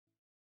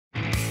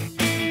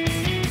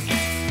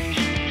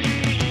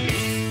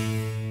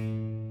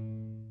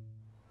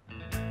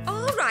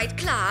right,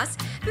 class.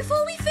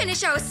 Before we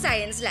finish our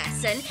science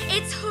lesson,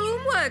 it's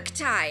homework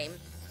time. And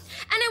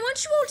I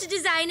want you all to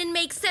design and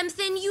make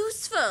something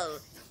useful.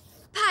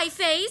 Pie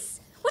Face,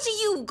 what are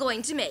you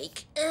going to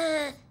make?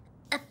 A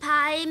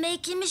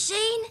pie-making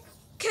machine?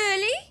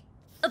 Curly?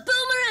 A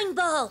boomerang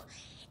ball.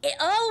 It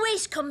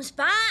always comes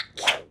back.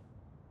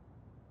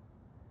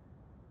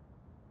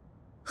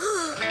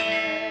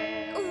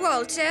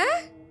 Walter?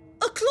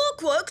 A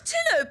clockwork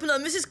tin opener,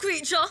 Mrs.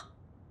 Creature.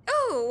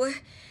 Oh,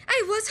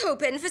 I was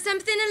hoping for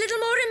something a little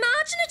more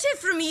imaginative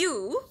from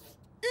you.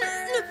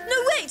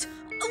 No, wait.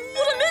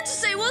 What I meant to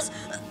say was...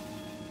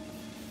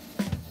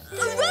 a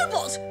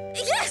robot.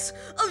 Yes,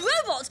 a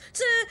robot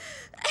to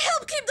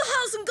help keep the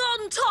house and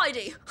garden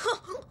tidy.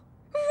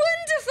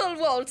 Wonderful,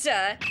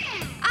 Walter.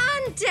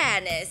 And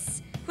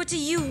Dennis, what are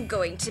you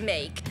going to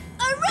make?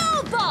 A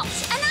robot!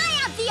 And I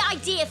had the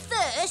idea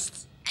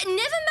first.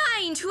 Never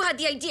mind who had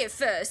the idea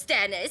first,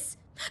 Dennis.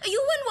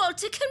 You and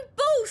Walter can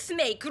both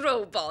make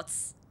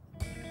robots.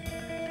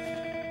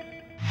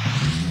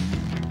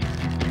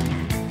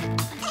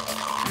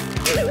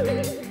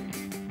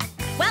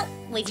 Well,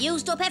 we've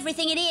used up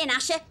everything in here,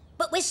 Gnasher,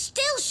 but we're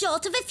still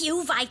short of a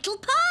few vital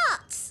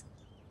parts.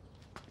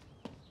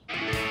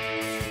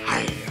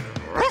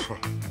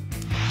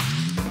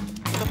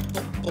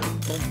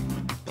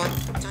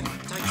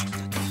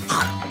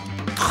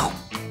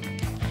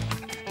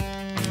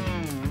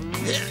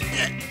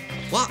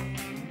 What?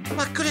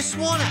 I could have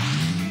sworn it.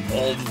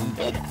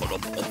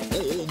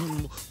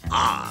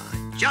 Ah,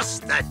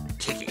 just that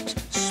ticket.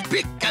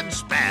 Spick and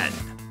span.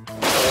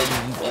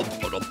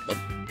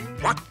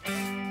 What?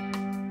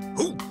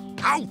 Who?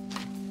 How?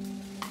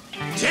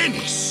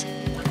 Dennis!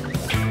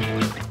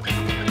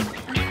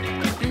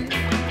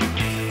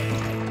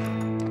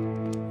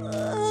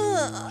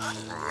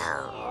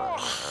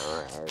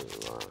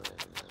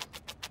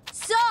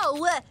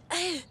 So,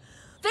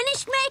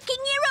 finished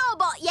making your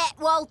robot yet,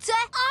 Walter?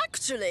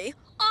 Actually,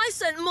 I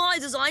sent my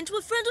design to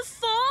a friend of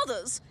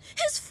Father's.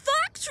 His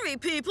factory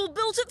people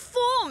built it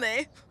for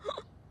me.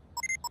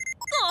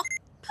 Oh,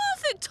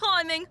 perfect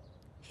timing.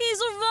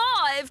 He's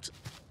arrived.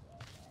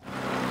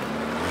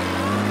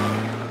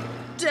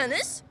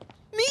 Dennis,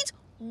 meet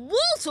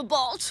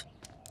Walterbot.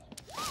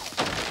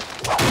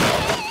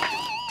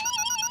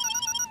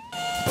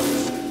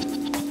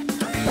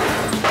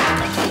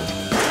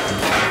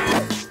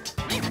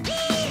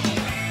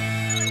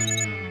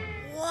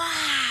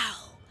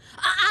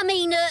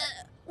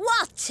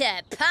 What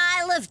a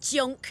pile of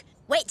junk.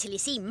 Wait till you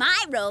see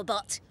my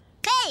robot.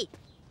 Hey,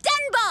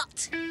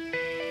 Denbot!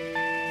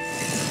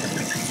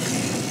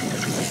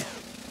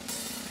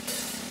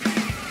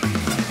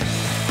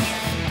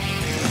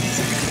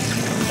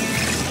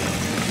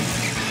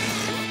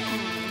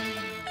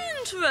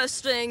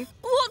 Interesting.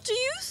 What do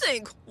you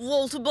think,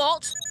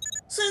 Walterbot?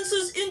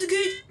 Sensors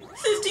indicate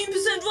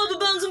 15% rubber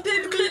bands and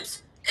paper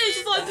clips,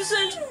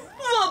 85%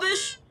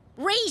 rubbish.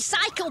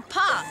 Recycled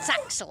parts,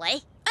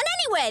 actually. And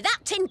anyway, that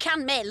tin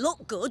can may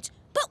look good,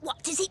 but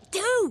what does it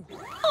do?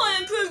 I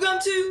am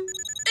programmed to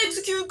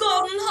execute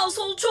garden and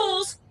household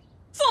chores,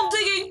 from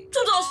digging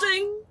to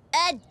dusting.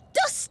 A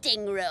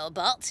dusting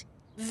robot?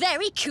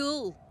 Very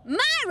cool.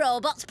 My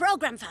robot's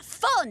programmed for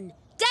fun.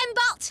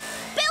 Denbot,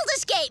 build a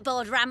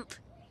skateboard ramp.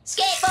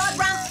 Skateboard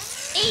ramp.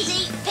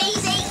 Easy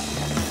peasy.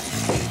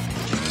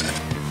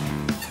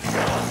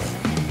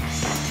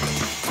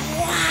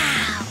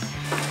 Wow!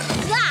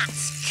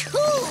 That's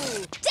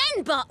cool!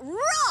 Denbot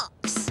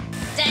rocks!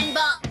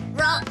 Denbot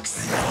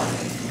rocks!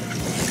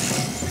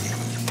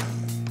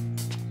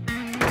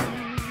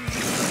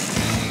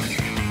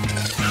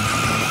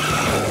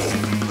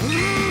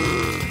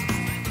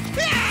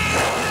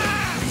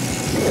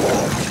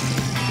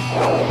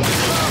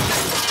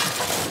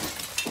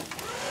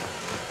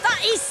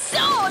 That is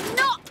so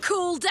not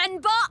cool,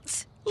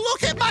 Denbot!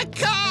 Look at my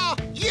car!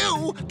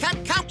 You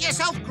can count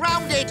yourself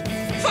grounded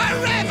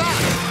forever!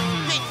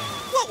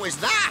 What was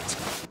that?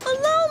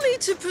 Allow me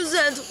to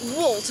present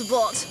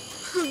Walterbot.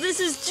 This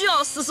is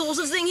just the sort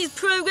of thing he's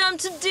programmed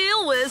to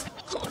deal with.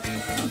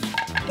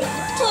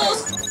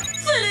 Toss!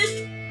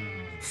 Finished!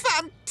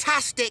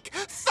 Fantastic!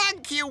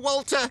 Thank you,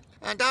 Walter.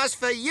 And as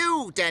for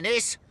you,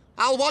 Dennis,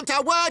 I'll want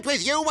a word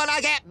with you when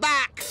I get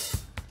back.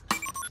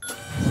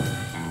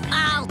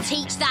 I'll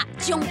teach that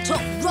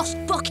jumped-up rust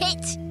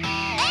bucket.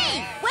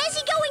 Hey, where's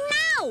he going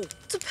now?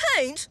 To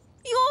paint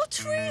your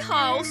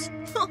treehouse.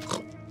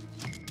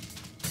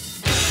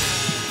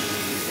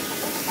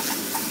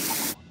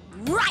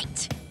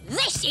 Right,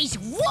 this is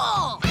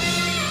war!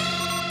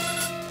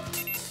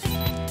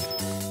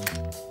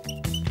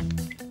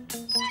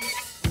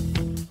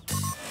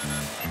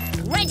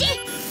 Ready?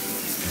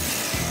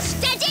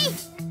 Steady?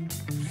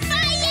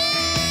 Fire!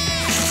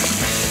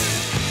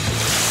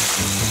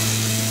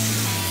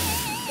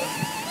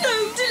 No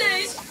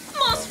delays.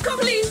 Must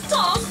complete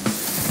task.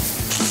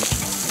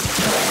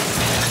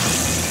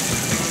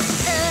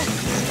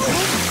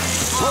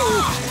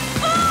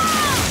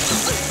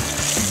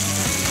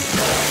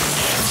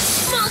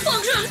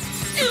 Malfunction!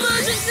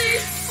 Emergency!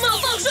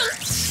 Malfunction!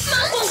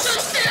 Malfunction!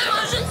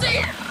 Emergency!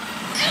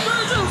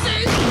 Emergency!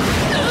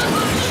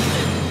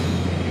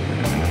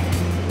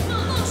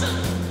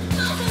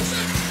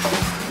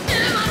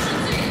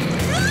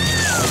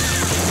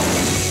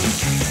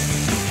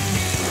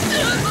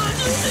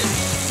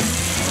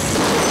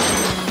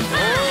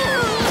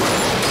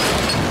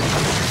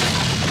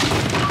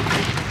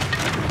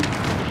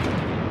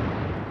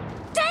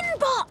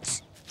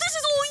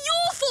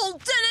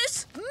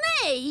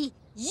 me,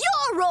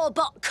 your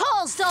robot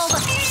caused all the...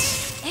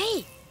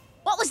 Hey,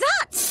 what was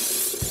that?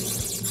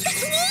 It's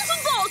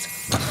Waterbot!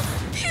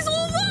 He's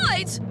all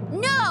right!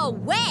 No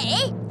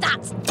way!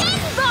 That's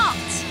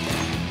Denbot!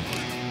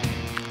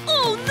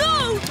 Oh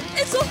no!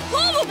 It's a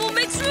horrible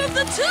mixture of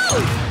the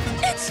two!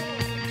 It's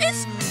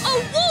a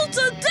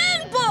Walter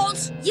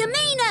Denbot! You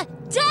mean a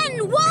Den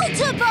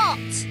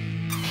Walterbot?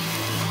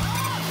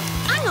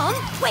 Hang on,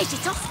 where's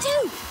it off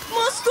to?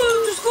 Must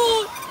go to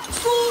school!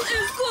 School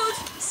is good!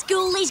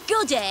 School is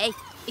good, eh?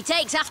 He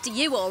takes after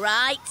you, all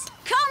right.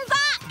 Come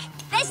back!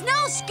 There's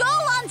no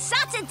school on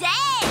Saturday!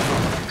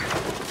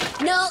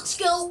 No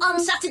school on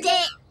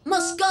Saturday.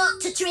 Must go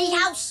to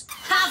treehouse.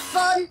 Have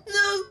fun.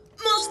 No,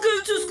 must go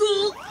to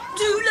school.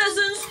 Do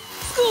lessons.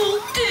 School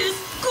is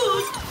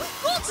good.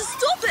 We've got to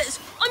stop it.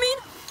 I mean,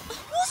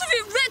 what if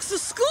it wrecks the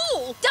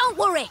school? Don't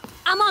worry,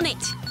 I'm on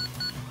it.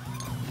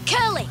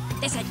 Curly,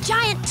 there's a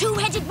giant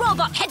two-headed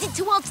robot headed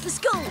towards the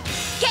school.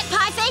 Get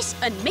Pieface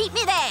and meet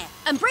me there.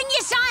 And bring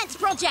your science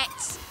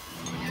projects.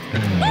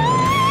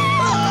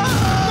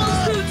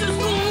 Must go to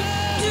school.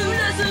 Do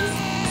lessons.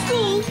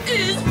 School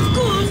is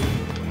good.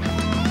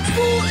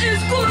 School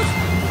is good.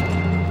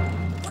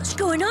 What's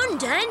going on,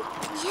 Dan?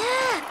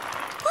 Yeah.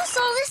 What's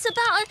all this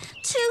about a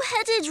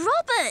two-headed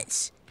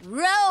robot?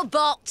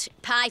 Robot,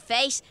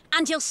 Pieface,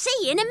 and you'll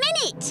see in a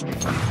minute.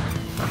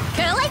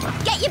 Curly,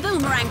 get your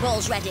boomerang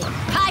balls ready.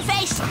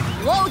 Pieface,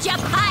 load your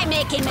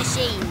pie-making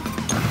machine.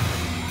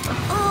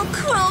 Oh,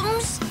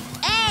 crumbs.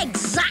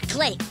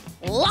 Exactly.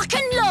 Lock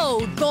and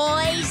load,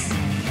 boys.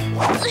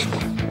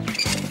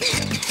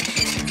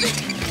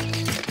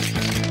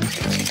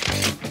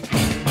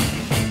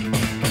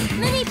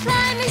 Mini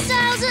pie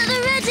missiles at the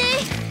ready.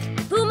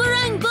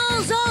 Boomerang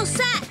balls all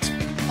set.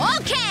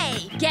 OK,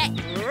 get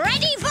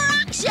ready for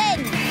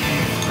action.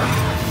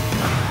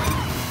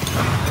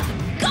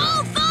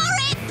 Go for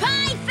it,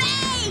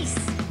 Pieface!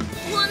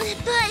 One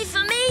pie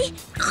for me.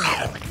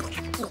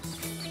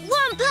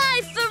 One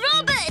pie for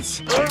Robert.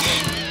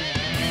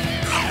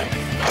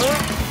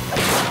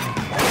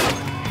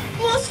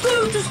 Must go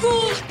to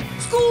school.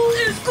 School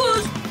is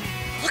good.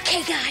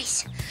 OK,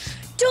 guys.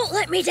 Don't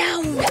let me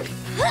down. Must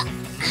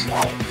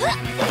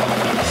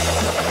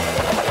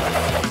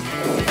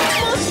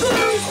go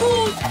to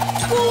school.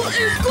 School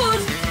is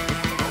good.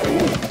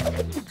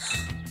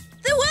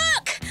 They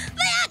work!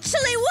 They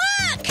actually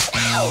work!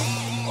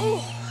 Oh,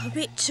 a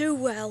bit too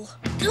well.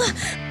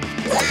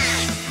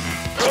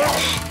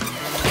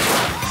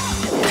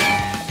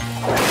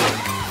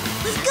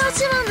 We've got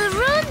him on the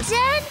run,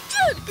 Dan.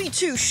 Don't be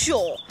too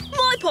sure.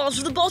 My part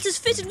of the bot is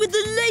fitted with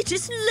the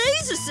latest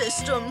laser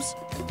systems.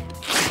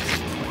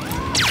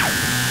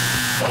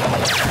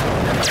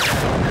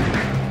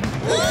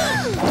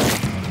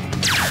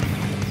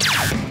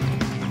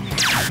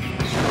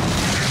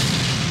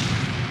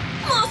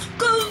 Must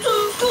go to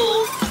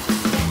school.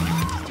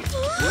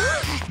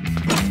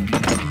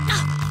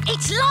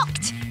 It's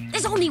locked.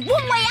 There's only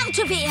one way out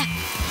of here.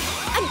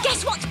 And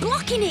guess what's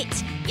blocking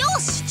it? Your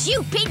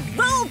stupid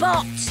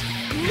robot.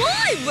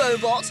 My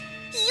robot?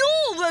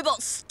 Your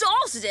robot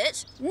started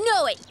it.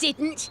 No, it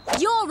didn't.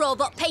 Your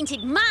robot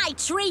painted my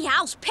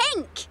treehouse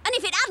pink. And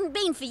if it hadn't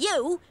been for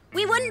you,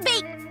 we wouldn't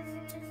be...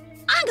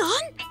 Hang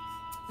on.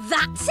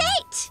 That's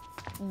it.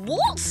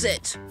 What's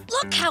it?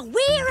 Look how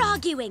we're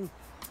arguing.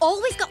 All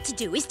we've got to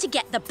do is to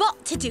get the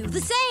bot to do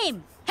the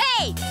same.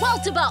 Hey,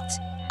 Walter Bot,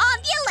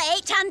 aren't you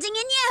late handing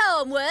in your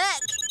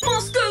homework?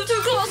 Must go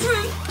to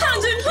classroom.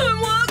 Hand in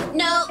homework.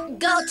 No,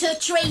 go to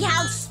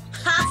treehouse.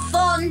 Have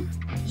fun.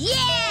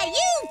 Yeah,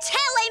 you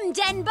tell him,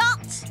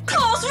 Denbot.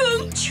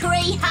 Classroom.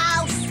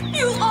 Treehouse.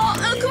 You are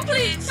a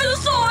complete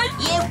philistine.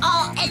 You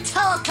are a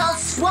total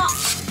swat.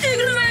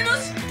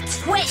 Ignoramus.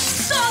 Twit.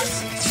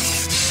 Sus.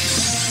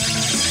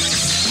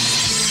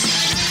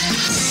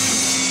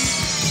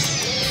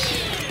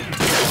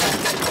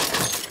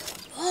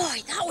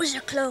 Boy, that was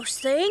a close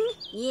thing.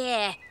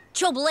 Yeah.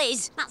 Trouble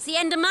is, that's the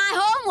end of my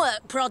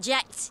homework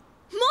project.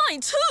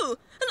 Mine too.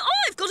 And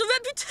I've got a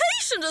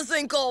reputation to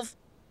think of.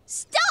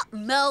 Stop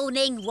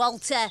moaning,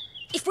 Walter.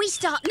 If we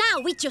start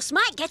now, we just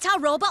might get our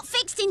robot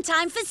fixed in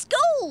time for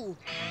school.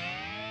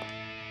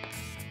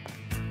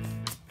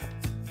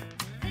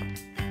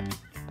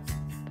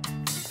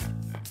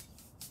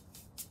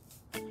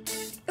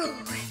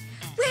 Oh,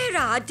 where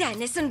are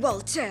Dennis and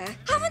Walter?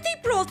 Haven't they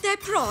brought their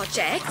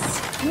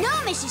projects? No,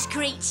 Mrs.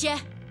 Creature.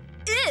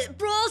 It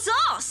brought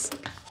us.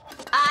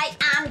 I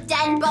am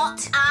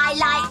Denbot. I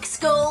like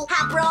school.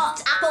 Have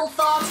brought apple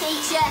for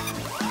teacher.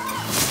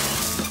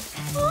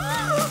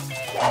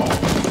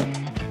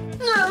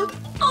 No,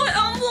 I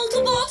am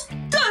Walterbot.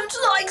 Don't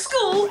like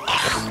school.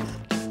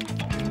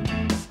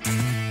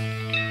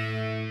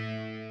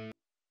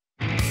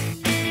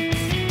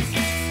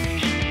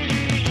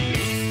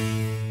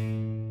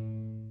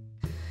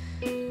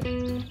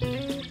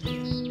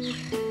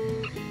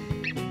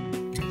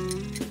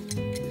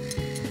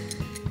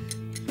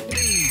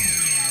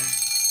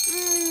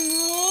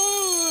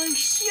 Oh,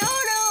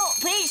 shut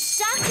up. It's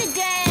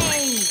Saturday.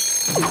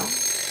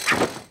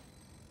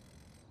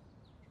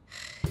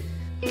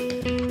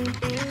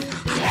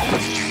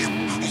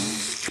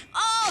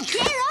 Oh,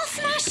 get off,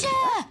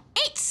 Gnasher!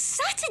 It's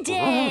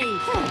Saturday!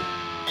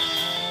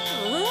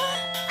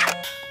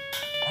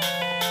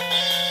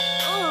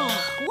 Oh,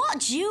 what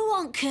do you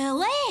want,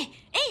 Curly?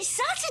 It's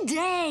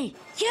Saturday!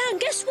 Yeah, and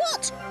guess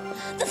what?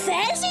 The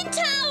fair's in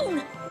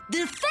town!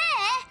 The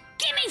fair?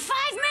 Give me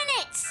 5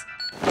 minutes!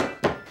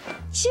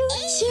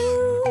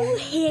 Choo-choo!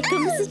 Here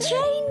comes the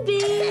train,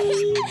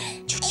 Bee!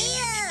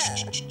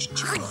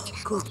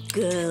 Good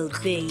girl,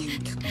 Bee.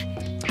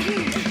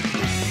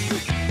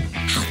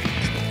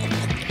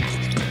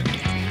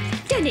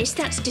 Dennis,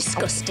 that's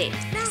disgusting.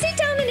 Sit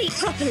down and eat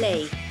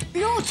properly.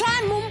 No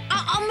time, Mum.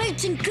 I'm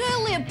meeting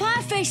Curly and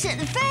Pieface at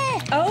the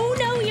fair. Oh,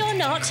 no, you're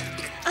not.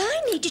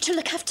 I need you to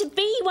look after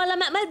Bee while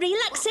I'm at my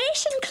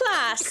relaxation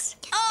class.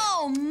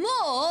 Oh,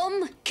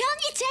 Mum,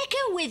 can't you take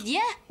her with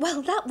you?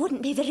 Well, that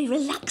wouldn't be very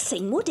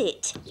relaxing, would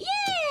it?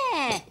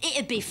 Yeah,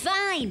 it'd be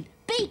fine.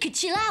 Bee could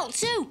chill out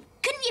too,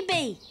 couldn't you,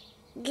 Bee?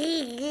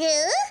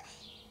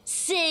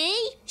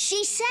 See?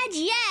 She said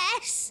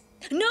yes.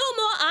 No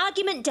more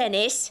argument,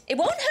 Dennis. It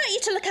won't hurt you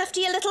to look after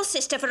your little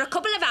sister for a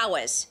couple of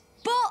hours.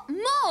 But, Mum,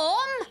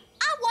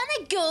 I want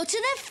to go to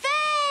the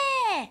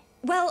fair.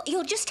 Well,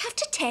 you'll just have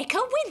to take her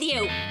with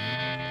you.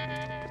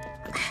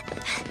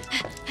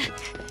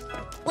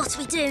 What are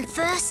we doing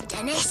first,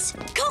 Dennis?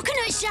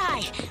 Coconut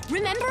shy.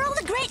 Remember all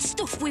the great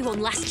stuff we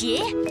won last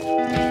year?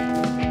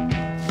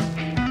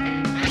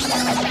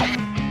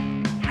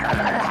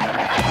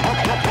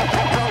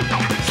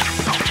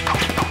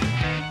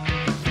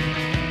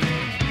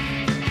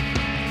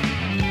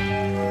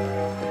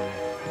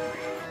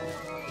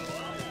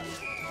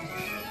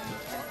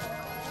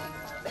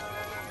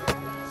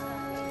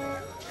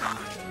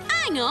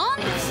 Hang on.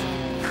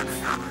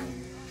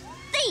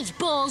 These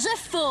balls are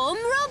foam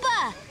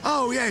rubber.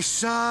 Oh,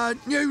 yes,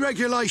 new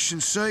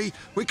regulations, see?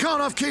 We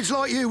can't have kids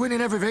like you winning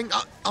everything.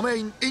 I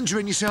mean,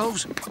 injuring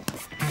yourselves.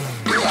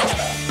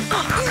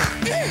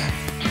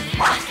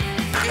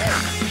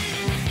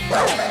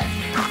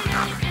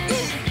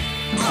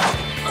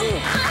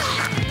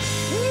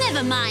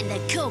 Never mind the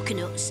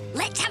coconuts.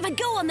 Let's have a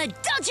go on the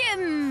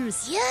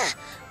dodgems. Yeah,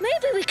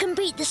 maybe we can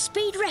beat the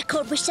speed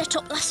record we set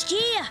up last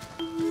year.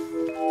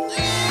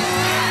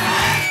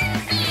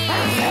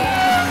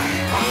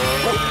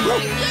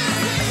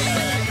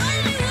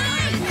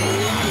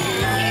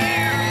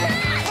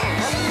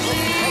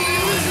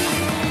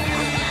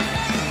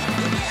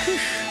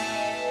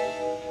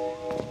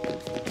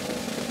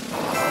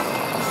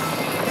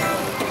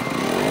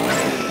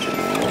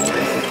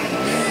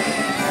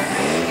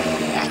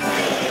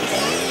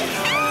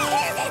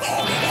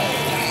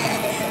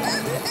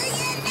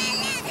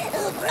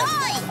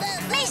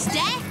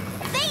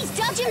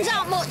 Dodgems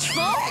aren't much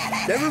fun.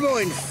 Never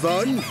mind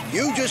fun.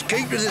 You just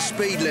keep to the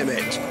speed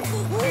limit.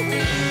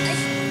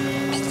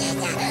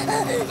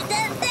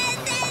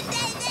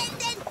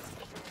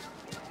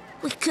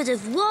 We could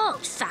have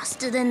walked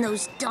faster than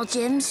those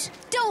dodgems.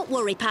 Don't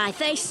worry,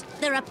 Pieface.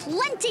 There are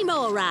plenty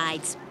more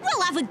rides.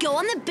 We'll have a go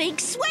on the big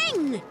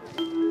swing.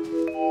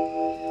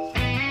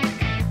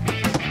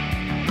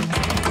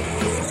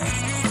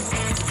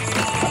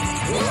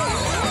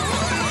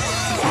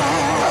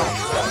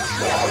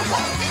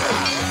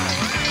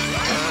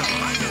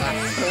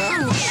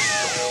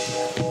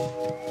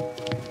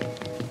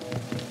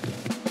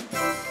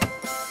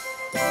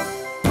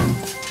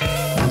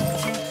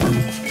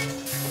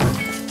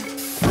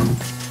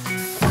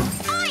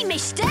 Hi,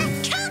 mister.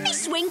 Can't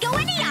this swing go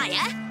any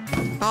higher?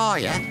 Oh,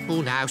 yeah?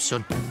 Oh, now,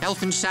 son.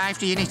 Health and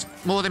safety in it.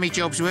 More than my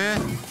job's worth.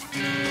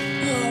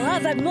 Oh,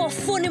 I've had more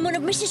fun in one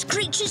of Mrs.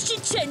 Creature's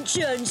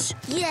detentions.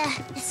 Yeah,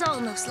 it's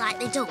almost like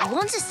they don't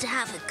want us to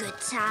have a good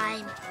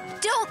time.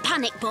 Don't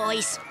panic,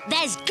 boys.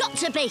 There's got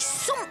to be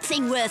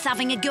something worth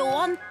having a go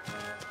on.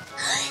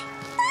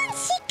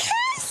 Bouncy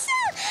castle!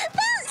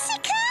 Bouncy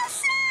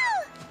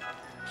castle!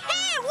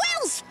 Hey,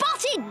 well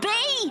spotted,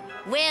 Bee!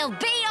 We'll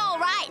be all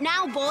right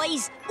now,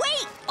 boys.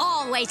 We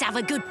always have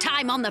a good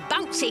time on the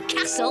bouncy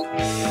castle.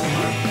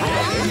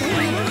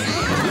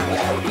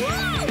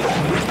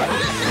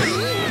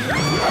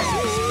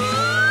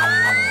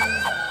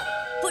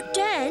 But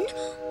Den,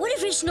 what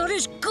if it's not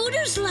as good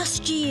as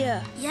last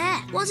year?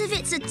 Yeah, what if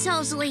it's a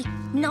totally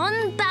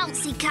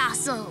non-bouncy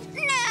castle?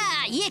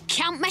 Nah, you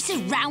can't mess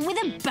around with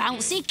a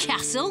bouncy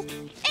castle.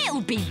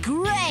 It'll be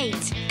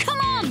great. Come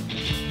on.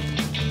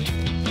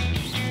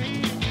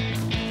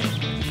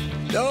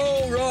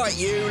 All right,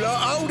 you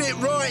lot, hold it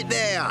right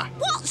there.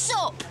 What's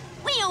up?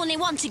 We only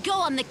want to go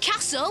on the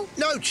castle.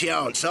 No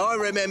chance. I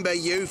remember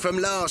you from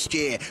last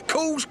year.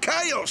 Caused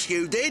chaos,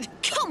 you did.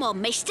 Come on,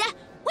 mister.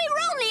 We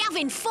were only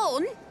having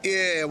fun.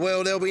 Yeah,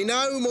 well, there'll be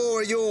no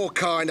more of your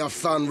kind of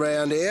fun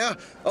round here.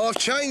 I've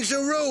changed the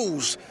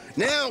rules.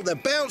 Now, the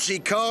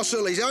bouncy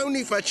castle is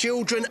only for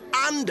children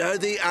under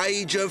the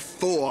age of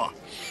 4.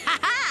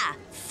 Ha-ha!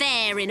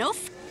 Fair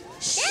enough.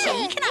 So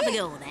you can have a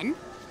go, then.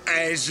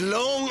 As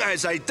long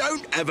as they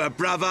don't have a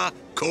brother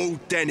called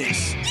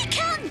Dennis. You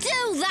can't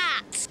do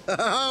that.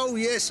 Oh,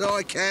 yes,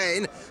 I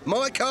can.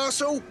 My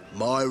castle,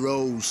 my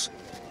rules.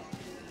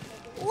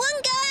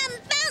 One go on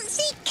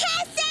bouncy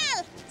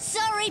castle.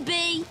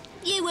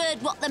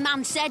 heard what the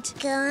man said.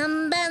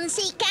 Come,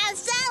 bouncy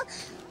castle,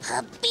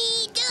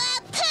 happy to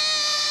a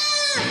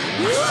poo!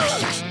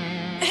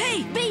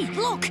 Hey, Bee,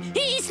 look,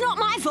 it's not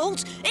my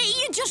fault.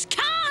 You just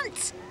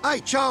can't. Hey,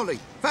 Charlie,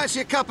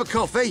 fancy a cup of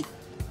coffee?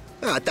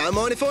 I don't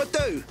mind if I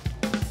do.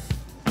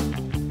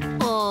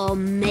 Or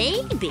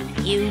maybe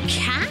you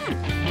can.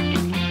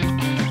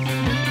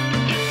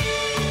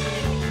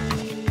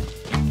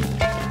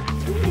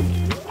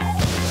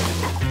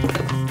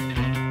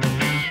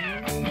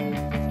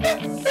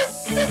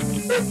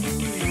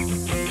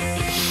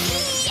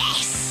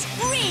 Yes!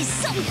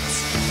 Result!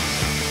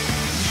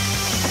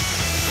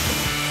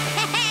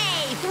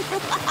 Hey!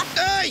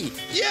 Hey,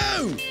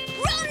 you!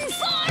 Run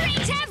for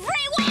it,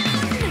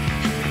 everyone!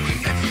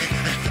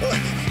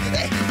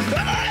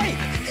 Hey!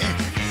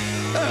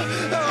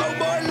 Oh,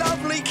 my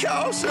lovely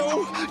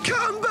castle!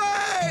 Come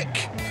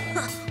back!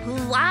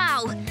 Wow,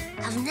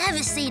 I've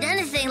never seen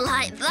anything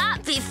like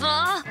that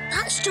before.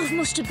 That stuff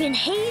must have been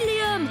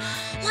helium,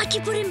 like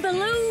you put in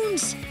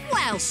balloons.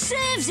 Well,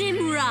 serves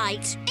him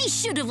right. He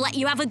should have let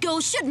you have a go,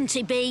 shouldn't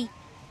he, Bee?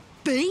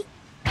 Bee?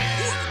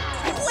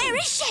 Where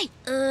is she?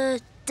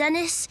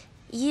 Dennis,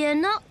 you're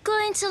not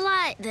going to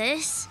like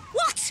this.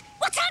 What?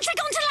 What aren't I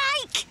going to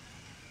like?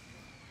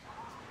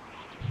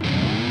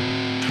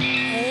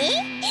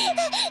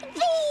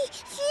 Bee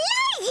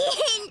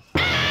flying!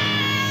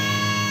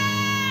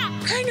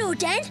 I know,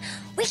 Den.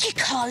 We could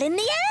call in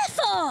the Air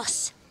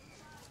Force.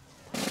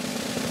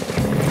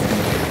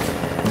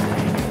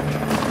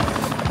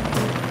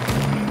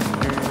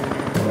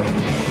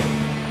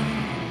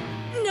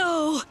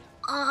 No.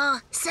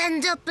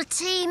 Send up a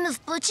team of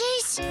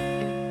budgies?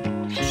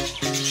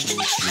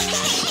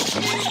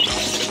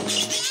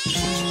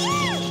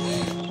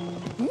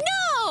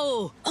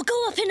 No! I'll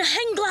go up in a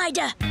hang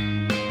glider.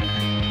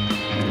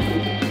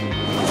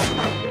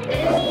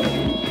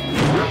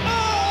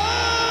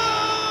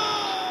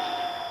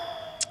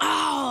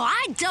 Oh,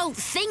 I don't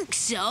think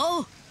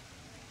so.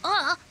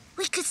 Or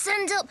we could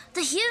send up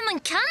the human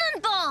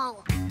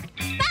cannonball.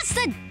 That's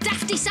the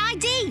daftest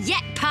idea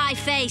yet,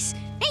 Pieface.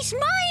 It's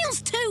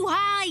miles too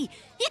high.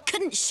 You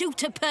couldn't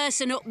shoot a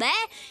person up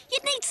there.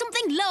 You'd need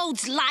something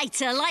loads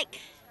lighter, like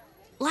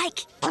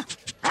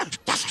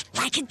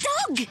a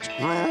dog.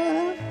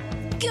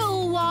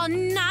 Go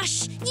on,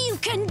 Nash. You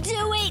can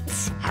do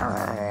it.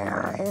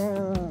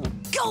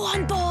 Go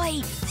on,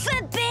 boy.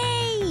 For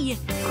Bee.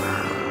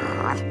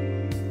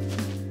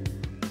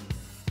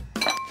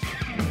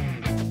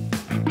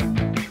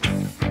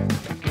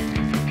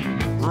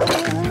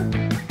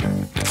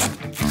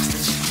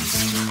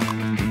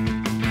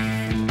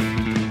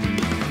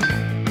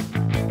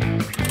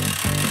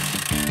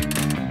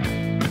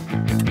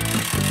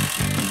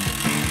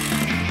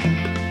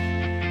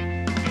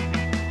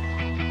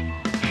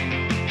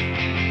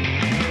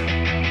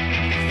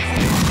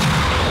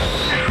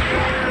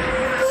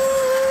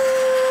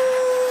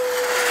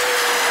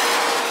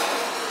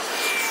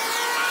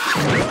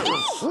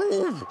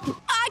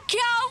 I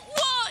can't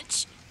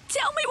watch.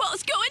 Tell me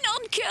what's going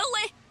on,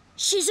 Curly.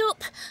 She's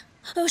up.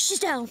 Oh, she's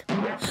down.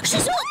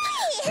 She's up.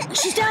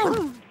 She's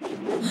down.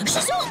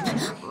 She's up.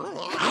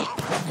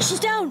 She's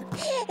down.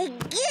 Good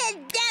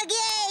doggy.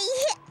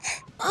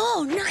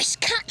 Oh, nice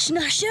catch,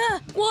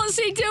 Gnasher. What's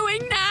he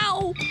doing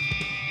now?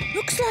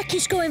 Looks like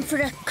he's going for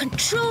a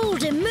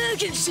controlled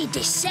emergency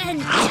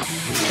descent.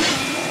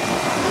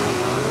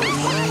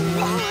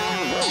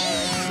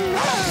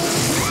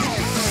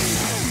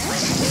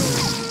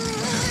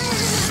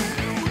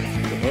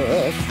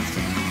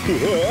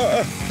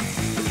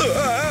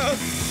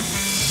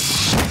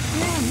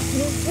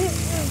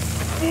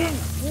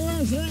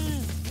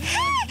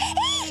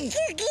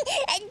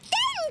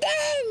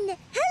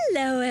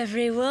 Hello,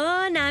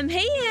 everyone. I'm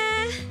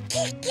here.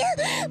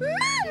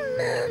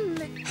 Mum.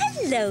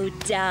 Hello,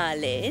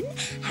 darling.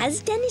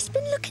 Has Dennis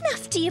been looking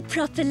after you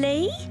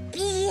properly?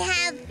 We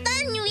have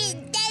fun with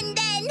Den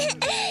Den.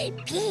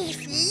 We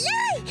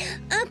fly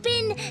up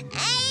in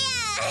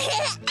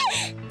air.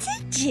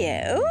 Did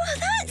you?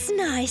 That's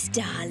nice,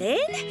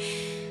 darling.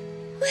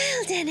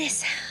 Well,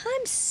 Dennis,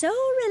 I'm so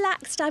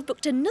relaxed I've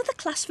booked another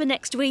class for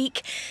next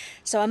week,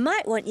 so I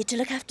might want you to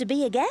look after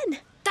Bee again.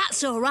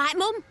 That's all right,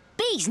 Mum.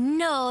 Bee's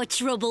no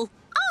trouble.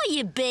 Are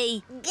you,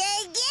 Bee?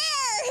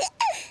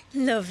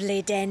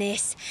 Lovely,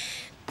 Dennis.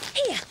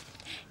 Here,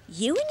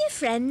 you and your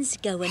friends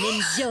go and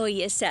enjoy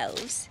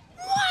yourselves.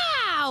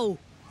 Wow!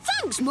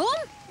 Thanks, Mum.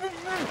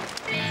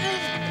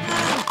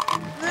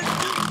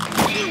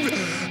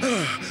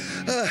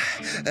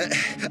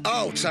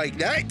 I'll take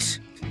that.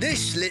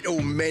 This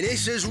little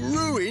menace has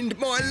ruined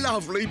my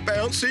lovely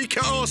bouncy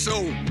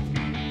castle.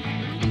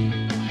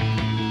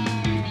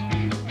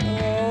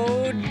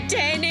 Oh,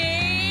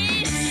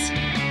 Dennis!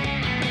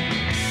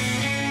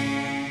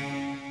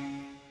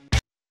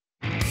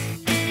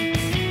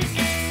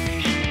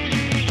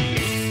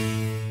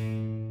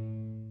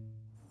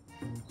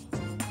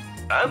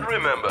 And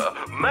remember,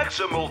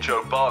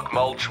 Maximulcho Bark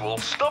Mulch will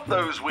stop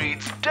those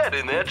weeds dead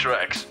in their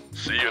tracks.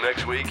 See you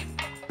next week.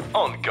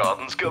 on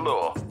Gardens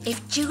Galore.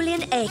 If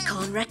Julian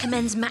Acorn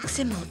recommends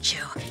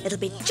Maximulcho, it'll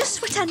be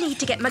just what I need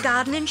to get my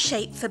garden in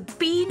shape for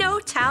Beano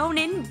Town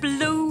in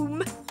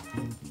bloom.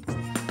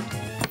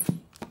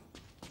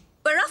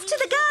 We're off to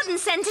the garden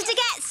centre to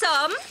get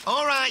some.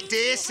 All right,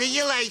 dear. See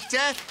you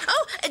later.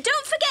 Oh,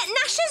 don't forget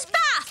Gnasher's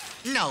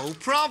bath. No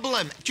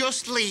problem.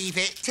 Just leave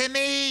it to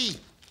me.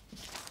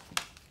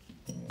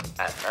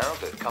 And now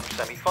the cup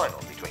semi-final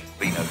between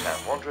Beano Town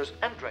Wanderers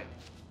and Drain.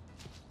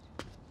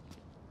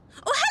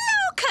 Oh,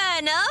 hello,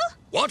 Colonel.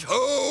 What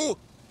ho?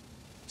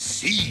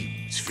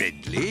 Seems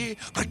friendly,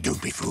 but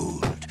don't be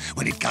fooled.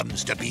 When it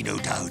comes to Beano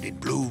Town in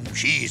bloom,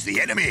 she's the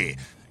enemy.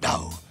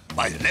 Now,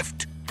 by the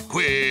left,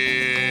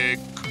 quick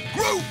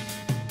group!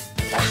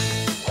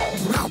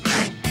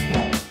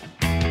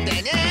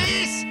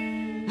 Dennis!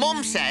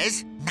 Mum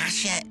says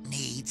Gnasher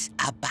needs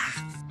a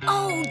bath.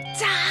 Oh,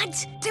 Dad,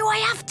 do I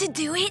have to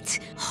do it?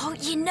 Oh,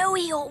 you know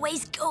he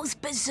always goes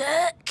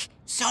berserk.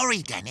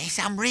 Sorry, Dennis,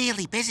 I'm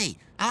really busy.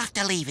 I'll have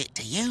to leave it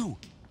to you.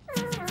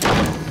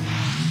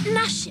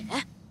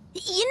 Gnasher,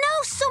 you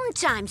know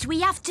sometimes we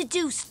have to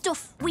do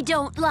stuff we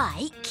don't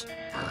like.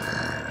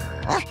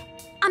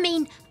 I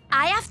mean,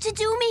 I have to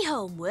do me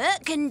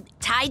homework and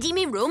tidy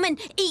me room and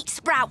eat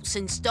sprouts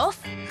and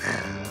stuff.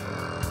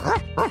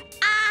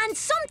 And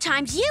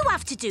sometimes you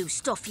have to do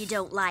stuff you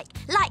don't like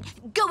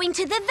going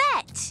to the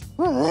vet.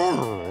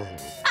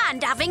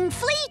 And having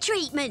flea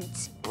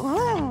treatment.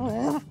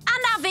 And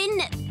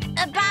having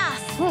a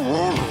bath.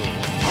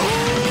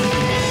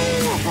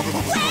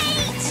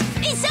 Wait!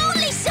 It's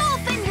only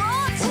soap and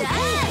water!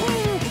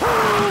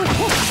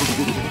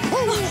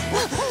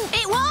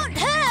 It won't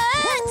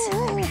hurt!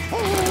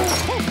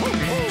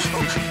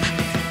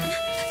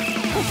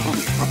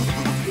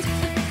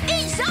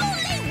 It's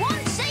only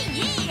once a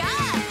year!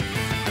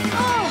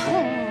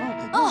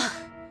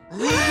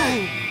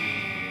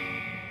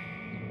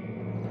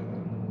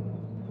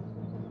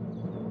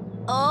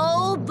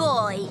 Oh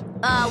boy,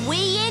 are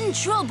we in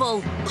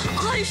trouble?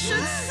 I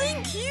should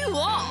think you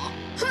are.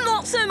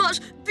 Not so much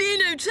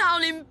Beano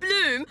Town in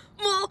bloom,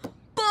 more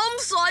bomb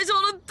site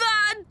on a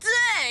bad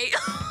day.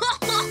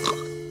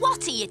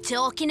 What are you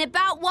talking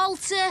about,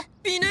 Walter?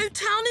 Beano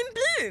Town in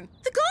bloom,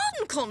 the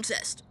garden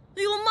contest.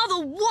 Your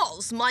mother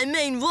was my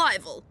main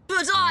rival,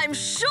 but I'm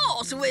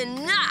sure to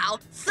win now,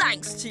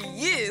 thanks to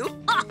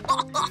you.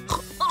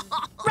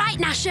 Right,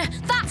 Gnasher,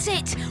 that's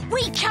it.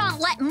 We can't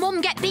let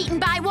Mum get beaten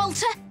by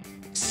Walter.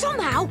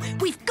 Somehow,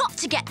 we've got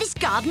to get this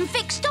garden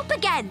fixed up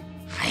again.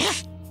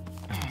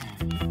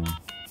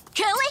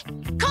 Curly,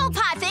 call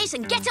Pieface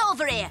and get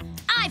over here.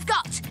 I've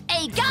got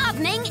a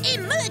gardening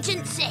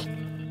emergency.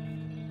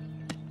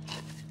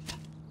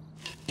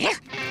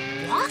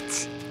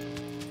 What?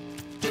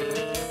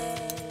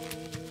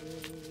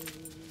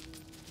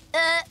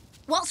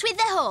 What's with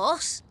the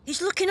horse?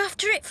 He's looking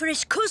after it for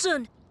his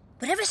cousin.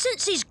 But ever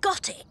since he's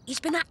got it, he's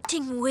been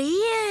acting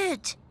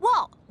weird.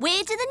 What?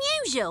 Weirder than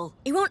usual?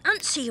 He won't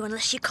answer you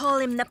unless you call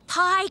him the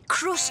Pie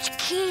Crust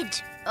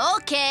Kid.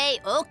 OK,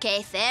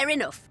 fair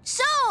enough.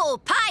 So,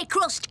 Pie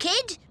Crust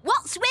Kid,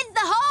 what's with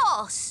the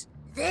horse?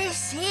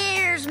 This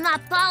here's my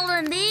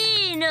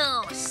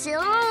Palomino,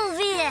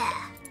 Sylvia.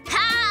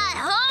 Hi,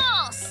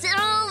 horse,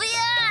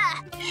 Sylvia!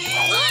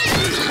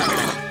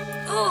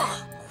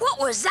 Oh, what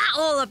was that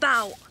all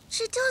about?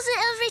 She does it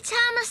every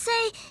time I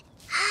say,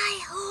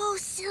 hi-ho,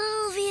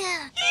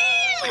 Sylvia.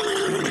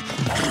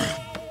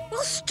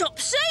 Well, stop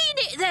saying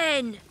it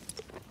then.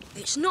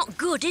 It's not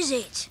good, is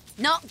it?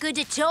 Not good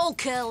at all,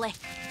 Curly.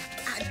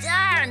 I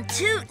darn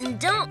tootin'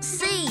 don't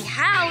see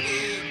how...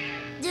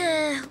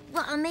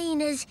 what I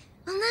mean is,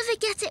 we'll never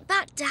get it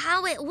back to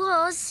how it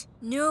was.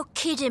 No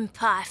kidding,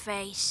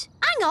 Pieface.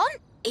 Hang on,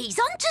 he's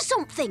onto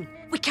something.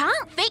 We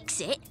can't fix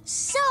it,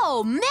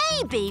 so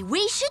maybe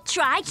we should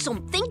try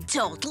something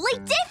totally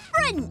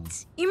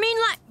different. You mean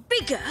like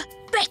bigger,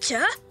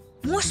 better,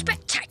 more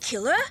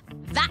spectacular?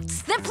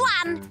 That's the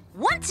plan.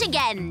 Once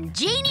again,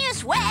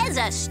 Genius wears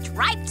a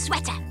striped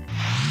sweater.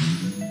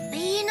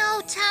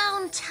 Beano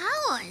Town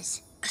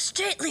Towers? A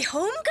stately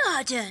home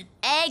garden?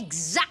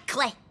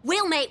 Exactly.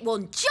 We'll make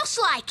one just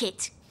like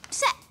it,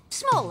 except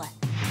smaller.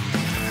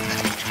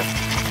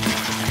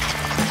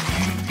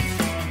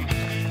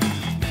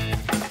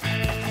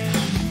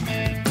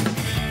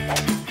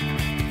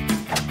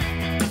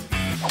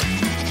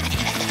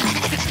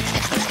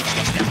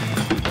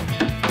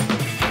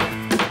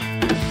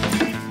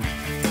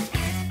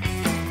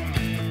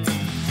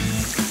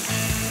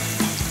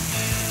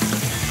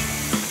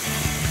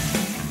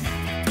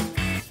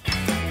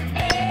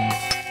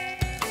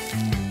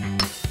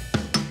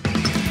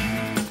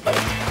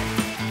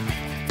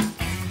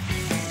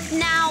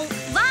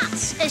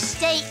 A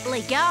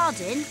stately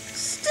garden.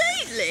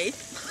 Stately?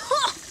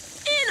 Ha!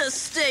 In a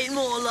state,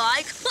 more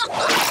like.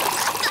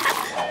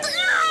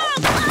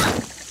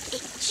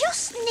 It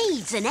just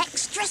needs an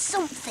extra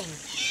something.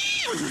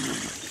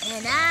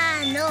 And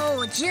I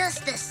know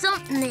just the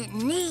something it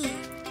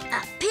needs.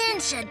 A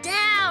pinch of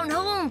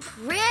down-home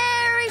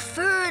prairie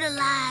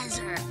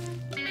fertilizer.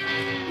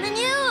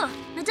 Manure.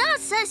 My dad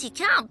says you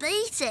can't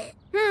beat it.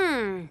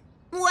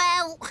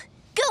 Well,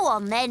 go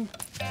on then.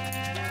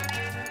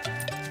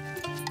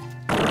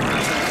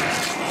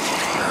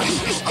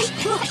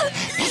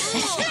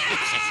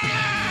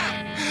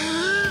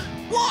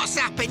 What's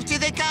happened to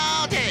the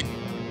garden?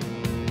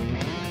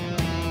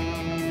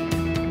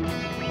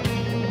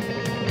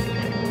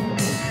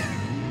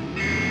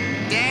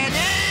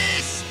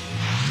 Dennis!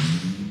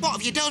 What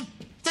have you done?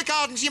 The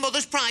garden's your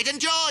mother's pride and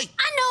joy. I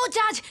know,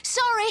 Dad.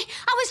 Sorry.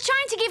 I was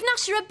trying to give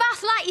Gnasher a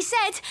bath like you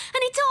said,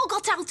 and it all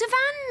got out of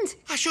hand.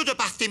 I should have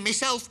bathed him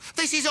myself.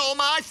 This is all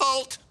my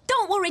fault.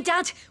 Don't worry,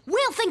 Dad.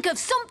 We'll think of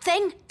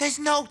something. There's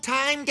no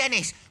time,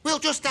 Dennis. We'll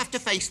just have to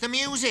face the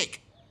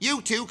music.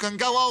 You two can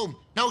go home.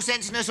 No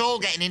sense in us all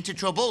getting into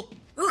trouble.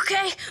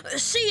 OK,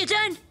 see you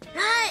then.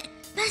 Right,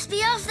 let's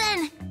be off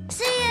then.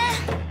 See ya.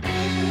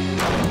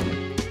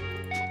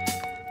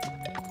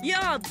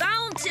 You're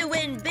bound to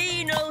win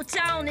Beano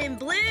Town in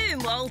Bloom,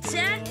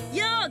 Walter.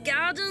 Your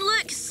garden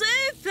looks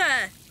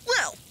super.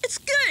 Well, it's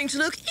going to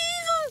look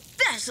even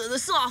better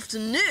this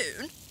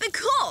afternoon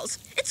because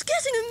it's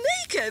getting a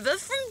makeover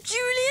from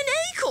Julian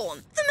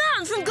Acorn, the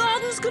man from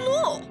Gardens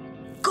Galore.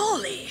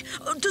 Golly,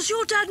 does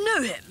your dad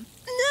know him?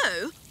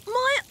 No,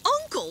 my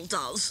uncle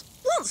does.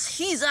 Once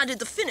he's added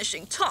the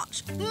finishing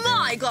touch,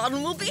 my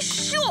garden will be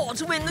sure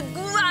to win the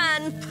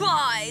grand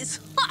prize.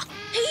 Ha!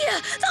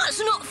 Here, that's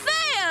not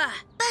fair.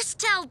 Let's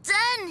tell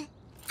Dan.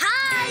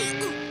 Hi!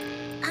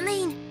 I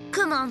mean,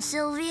 come on,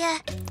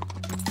 Sylvia.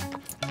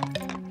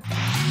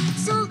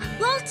 So,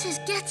 Walter's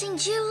getting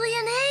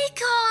Julian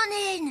Acorn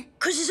in.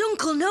 'Cause his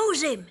uncle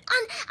knows him.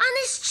 And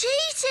it's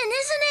cheating,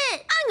 isn't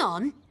it? Hang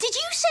on. Did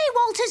you say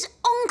Walter's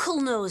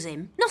uncle knows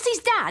him, not his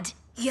dad?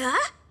 Yeah?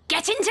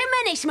 Get into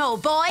Menace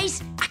mode,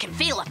 boys. I can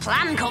feel a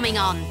plan coming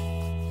on.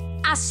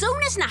 As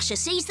soon as Gnasher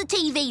sees the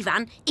TV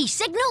van, he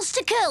signals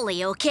to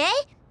Curly, OK?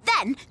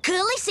 Then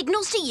Curly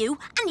signals to you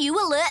and you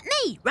alert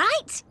me,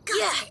 right?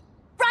 Yeah.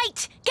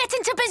 Right, get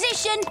into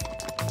position.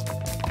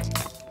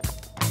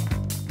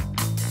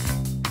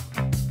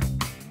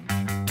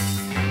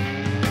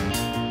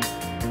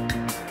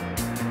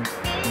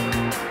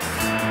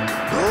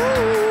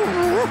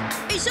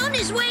 He's on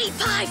his way,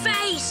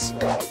 Pieface.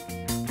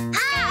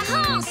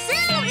 Hi-ho,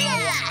 Sylvia!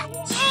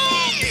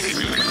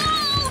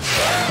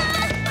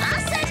 I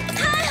said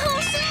hi-ho,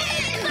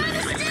 Sylvia, by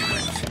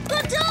mistake.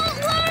 But don't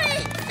worry,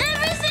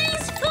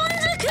 everything's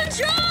under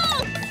control.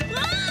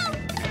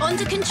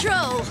 Under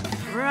control.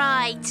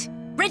 Right.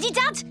 Ready,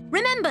 Dad?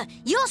 Remember,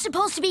 you're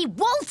supposed to be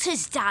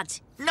Walter's dad.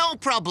 No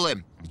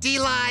problem.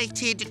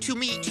 Delighted to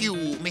meet you,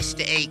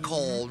 Mr.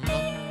 Acorn.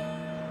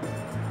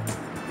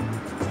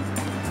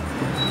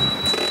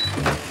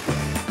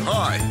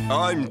 Hi,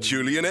 I'm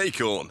Julian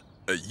Acorn.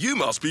 You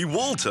must be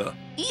Walter.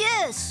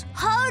 Yes,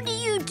 how do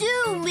you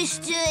do,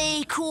 Mr.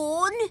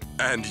 Acorn?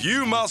 And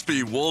you must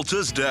be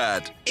Walter's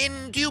dad.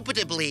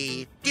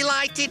 Indubitably.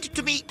 Delighted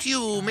to meet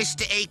you,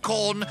 Mr.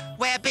 Acorn.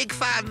 We're big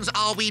fans,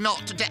 are we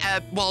not,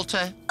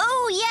 Walter?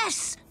 Oh,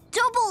 yes,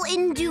 double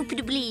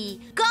indubitably.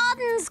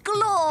 Gardens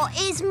Galore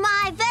is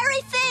my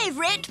very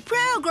favourite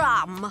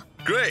programme.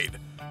 Great.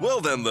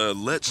 Well then,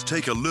 let's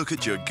take a look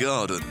at your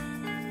garden.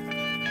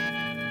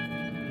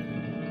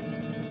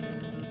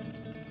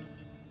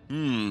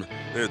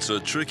 It's a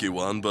tricky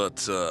one,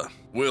 but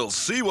we'll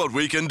see what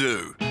we can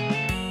do. Hello,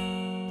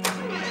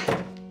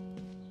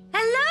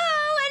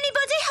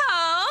 anybody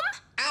home?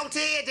 Out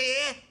here,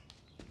 dear.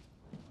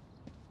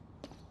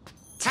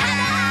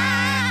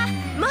 Ta-da!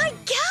 My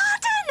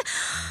garden!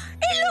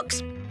 It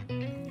looks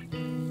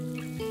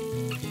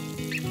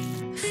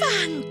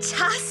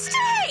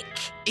fantastic!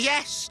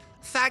 Yes,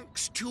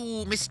 thanks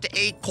to Mr.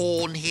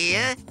 Acorn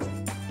here.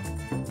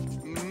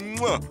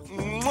 Mwah,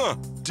 mwah.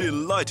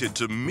 Delighted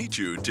to meet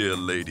you, dear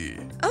lady.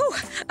 Oh,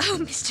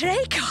 Mr.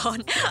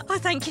 Acorn. Oh,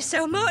 thank you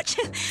so much.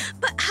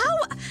 But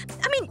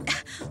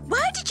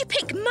why did you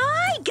pick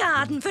my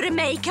garden for a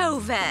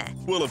makeover?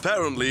 Well,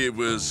 apparently it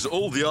was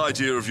all the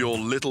idea of your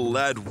little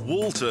lad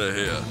Walter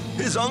here.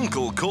 His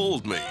uncle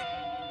called me.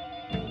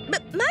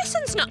 But my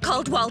son's not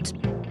called Walt.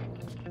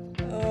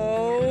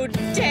 Oh,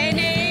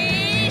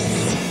 Dennis!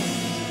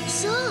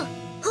 So,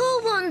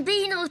 who won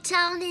Beano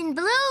Town in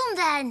Bloom,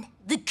 then?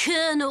 The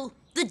Colonel.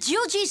 The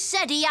judges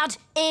said he had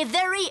a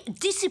very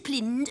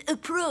disciplined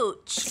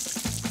approach.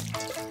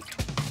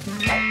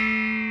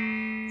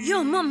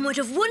 Your mum would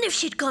have won if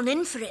she'd gone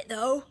in for it,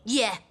 though.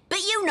 Yeah, but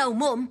you know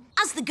Mum,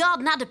 as the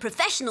garden had a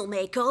professional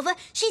makeover,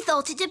 she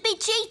thought it'd be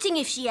cheating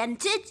if she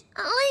entered.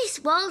 At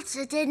least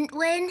Walter didn't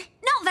win.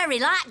 Not very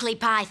likely,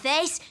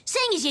 Pieface,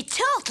 seeing as you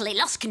totally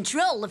lost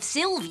control of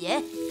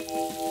Sylvia.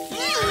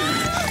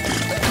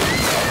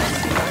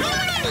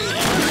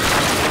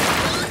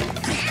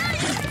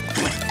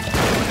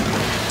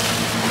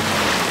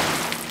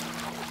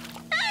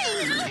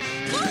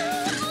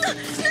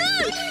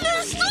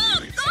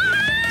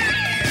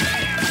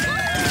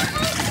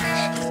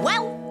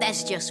 Well,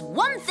 there's just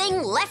one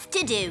thing left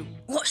to do.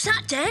 What's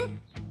that, Den?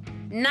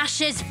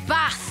 Gnasher's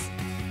bath.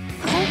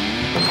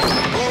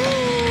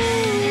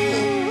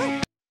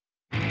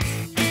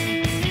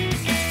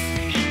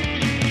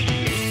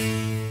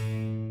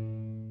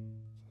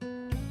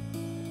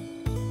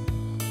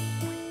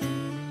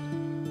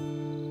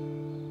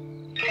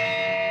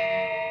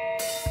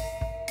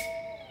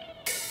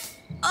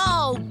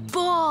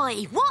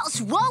 boy,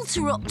 what's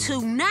Walter up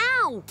to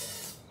now?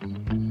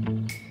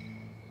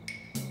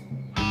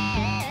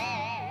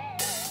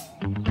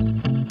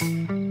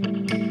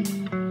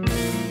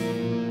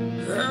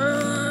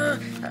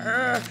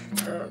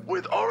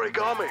 With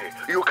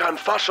origami, you can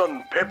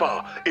fashion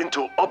paper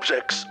into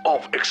objects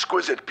of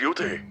exquisite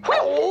beauty.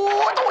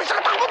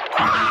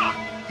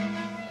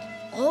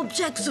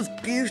 Objects of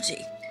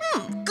beauty.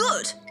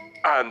 Good.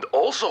 And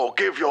also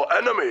give your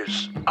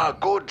enemies a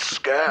good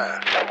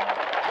scare.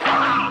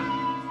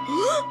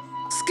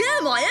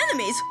 Scare my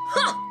enemies?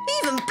 Ha!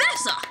 Even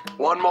better!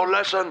 One more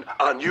lesson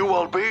and you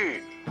will be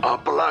a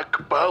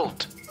black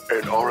belt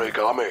in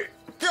origami.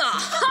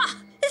 Aha!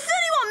 If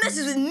anyone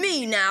messes with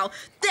me now,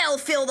 they'll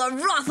feel the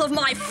wrath of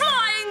my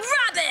flying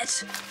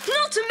rabbit!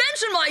 Not to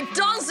mention my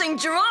dancing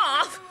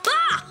giraffe!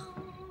 Ha!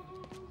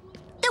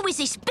 There was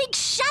this big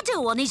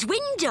shadow on his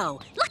window,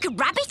 like a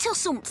rabbit or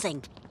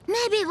something.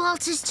 Maybe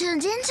Walter's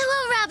turned into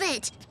a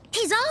rabbit.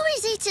 He's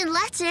always eating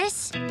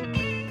lettuce.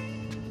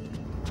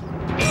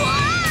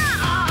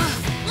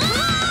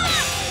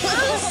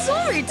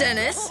 Sorry,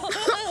 Dennis.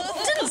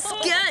 Didn't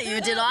scare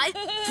you, did I?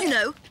 You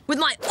know, with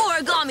my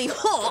origami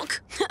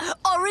hawk.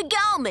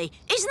 Origami?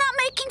 Isn't that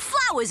making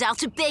flowers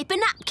out of paper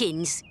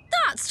napkins?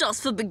 That's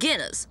just for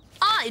beginners.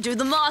 I do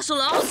the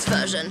martial arts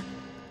version.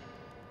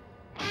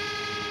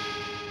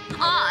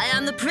 I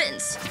am the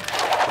prince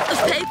of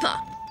paper,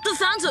 the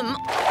phantom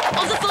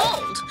of the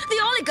fold,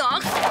 the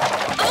oligarch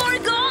of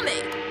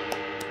origami.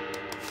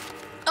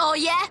 Oh,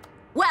 yeah?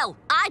 Well,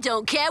 I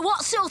don't care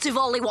what sort of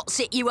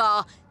ollie-what's-it you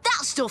are.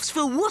 That stuff's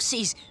for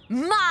wussies.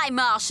 My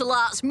martial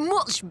art's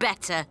much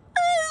better.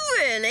 Oh,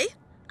 really?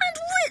 And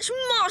which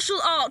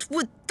martial art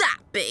would that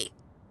be?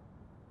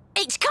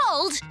 It's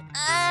called,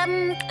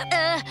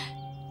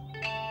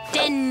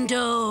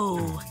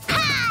 Dendo.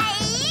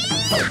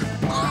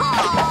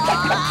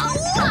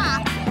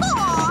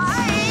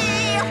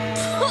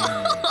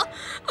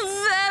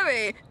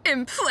 Very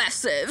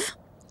impressive.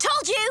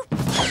 Told you!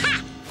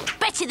 Ha!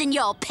 Better than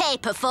your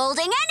paper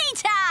folding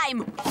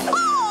anytime!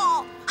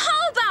 Oh!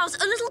 How about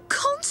a little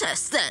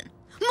contest then?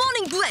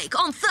 Morning break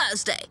on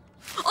Thursday.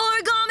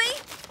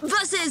 Origami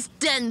versus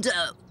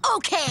Dendo.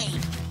 OK,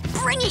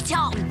 bring it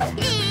on.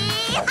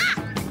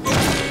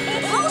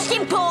 Most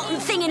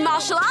important thing in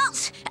martial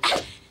arts,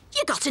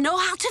 you got to know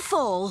how to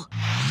fall.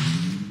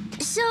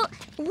 So,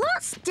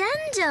 what's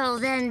Dendo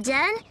then,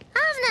 Den?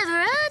 I've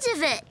never heard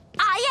of it.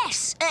 Ah,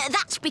 yes,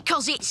 that's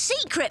because it's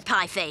secret,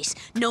 Pieface,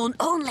 known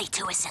only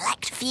to a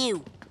select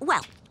few.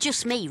 Well,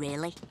 just me,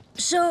 really.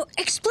 So,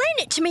 explain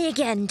it to me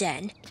again,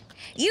 Den.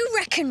 You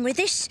reckon with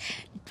this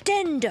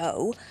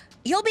Dendo,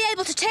 you'll be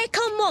able to take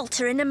on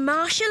Walter in a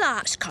martial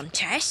arts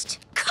contest?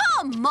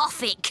 Come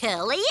off it,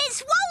 Curly,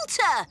 it's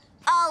Walter!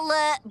 I'll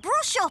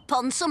brush up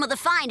on some of the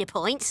finer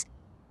points.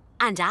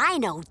 And I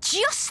know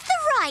just the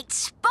right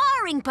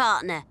sparring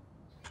partner.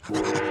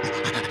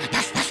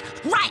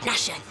 Right,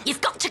 Gnasher,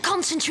 you've got to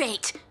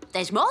concentrate.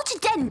 There's more to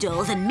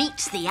Dendo than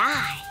meets the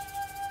eye.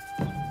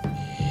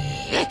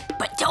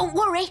 But don't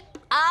worry,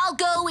 I'll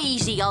go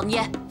easy on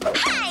you.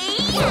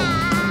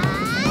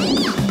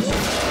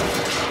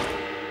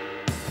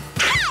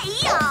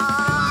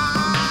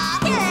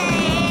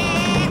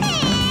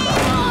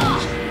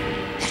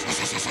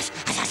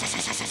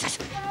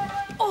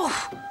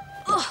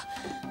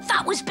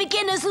 That was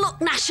beginner's luck,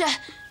 Gnasher.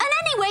 And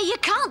anyway, you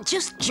can't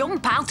just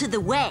jump out of the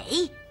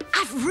way.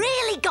 I've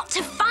really got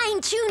to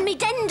fine-tune me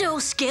Dendo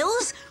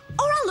skills,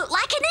 or I'll look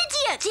like an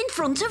idiot in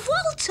front of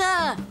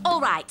Walter.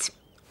 All right,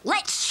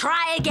 let's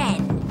try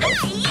again.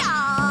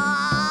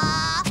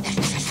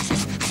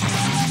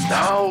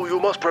 Now you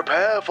must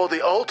prepare for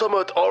the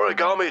ultimate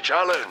origami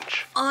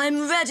challenge.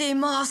 I'm ready,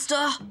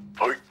 Master.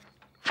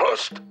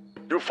 First,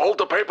 you fold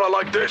the paper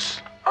like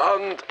this,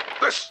 and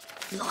this.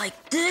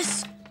 Like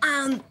this,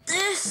 and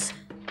this.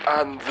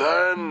 And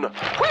then...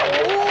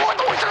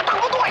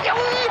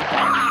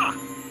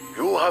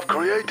 You have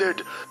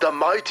created the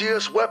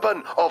mightiest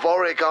weapon of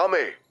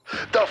origami,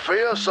 the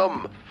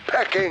fearsome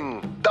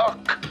pecking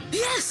duck.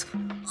 Yes,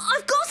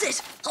 I've got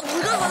it.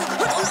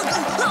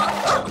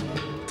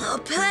 The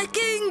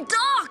pecking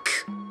duck.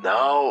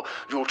 Now,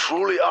 you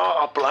truly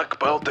are a black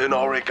belt in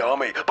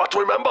origami. But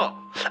remember,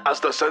 as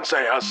the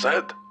sensei has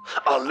said,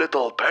 a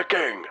little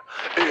pecking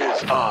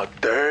is a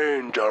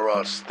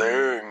dangerous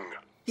thing.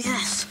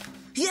 Yes,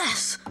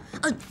 yes,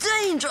 a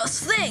dangerous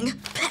thing.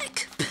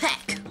 Peck,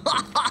 peck.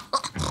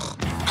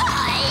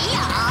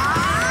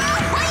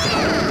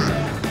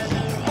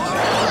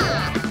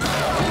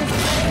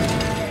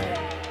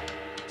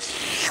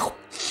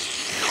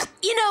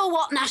 You know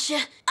what,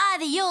 Gnasher?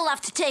 Either you'll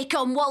have to take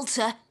on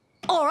Walter,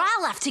 or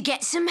I'll have to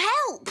get some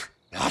help.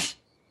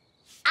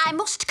 I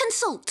must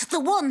consult the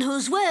one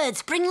whose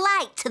words bring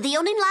light to the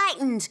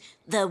unenlightened,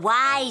 the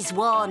wise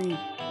one.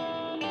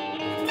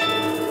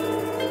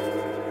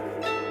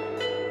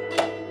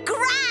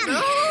 Gran!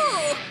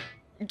 Oh,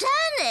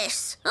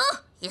 Dennis!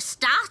 Oh, you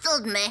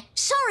startled me.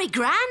 Sorry,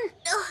 Gran.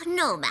 Oh,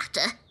 no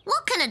matter.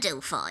 What can I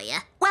do for you?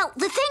 Well,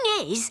 the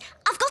thing is,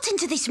 I've got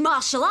into this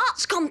martial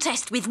arts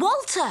contest with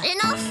Walter.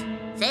 Enough.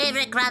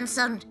 Favourite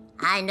grandson,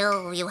 I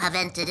know you have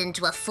entered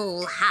into a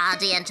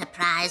foolhardy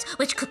enterprise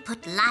which could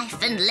put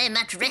life and limb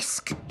at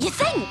risk. You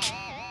think?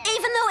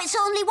 Even though it's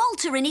only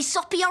Walter in his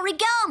soppy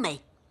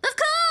origami? Of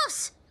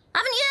course!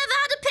 Haven't you ever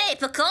had a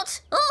paper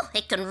cut? Oh,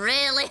 it can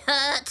really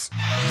hurt.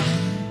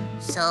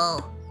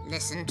 So,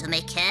 listen to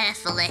me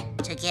carefully.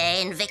 To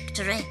gain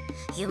victory,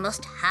 you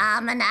must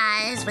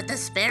harmonise with the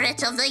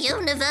spirit of the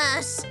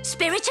universe.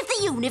 Spirit of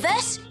the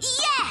universe?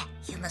 Yeah!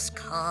 You must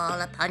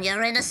call upon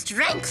your inner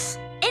strength.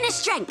 Inner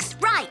strength,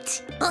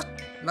 right. But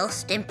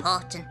most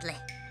importantly,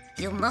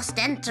 you must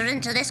enter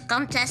into this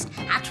contest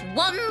at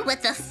one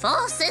with the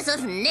forces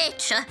of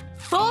nature.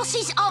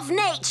 Forces of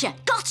nature,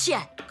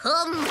 gotcha!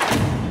 Come,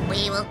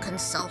 we will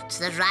consult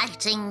the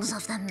writings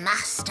of the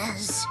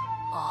masters.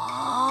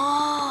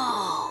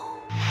 Oh.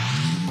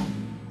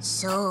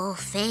 So,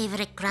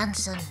 favourite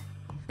grandson,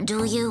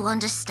 do you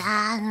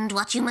understand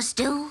what you must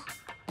do?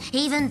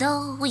 Even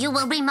though you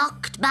will be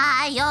mocked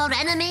by your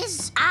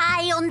enemies?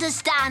 I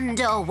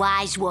understand, oh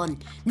wise one.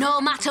 No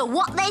matter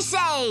what they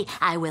say,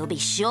 I will be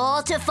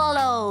sure to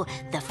follow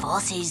the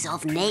forces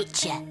of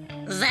nature.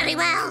 Very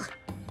well.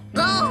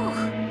 Go!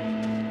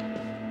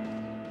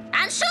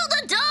 And shut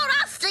the door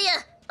after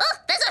you! Oh,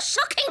 there's a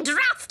shocking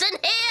draught in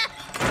here!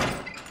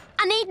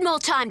 I need more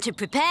time to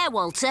prepare,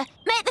 Walter.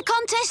 Make the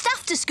contest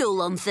after school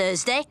on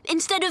Thursday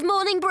instead of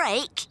morning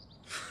break.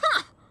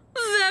 Huh,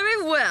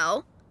 very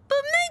well.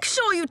 But make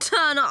sure you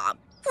turn up.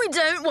 We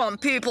don't want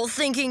people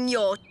thinking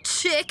you're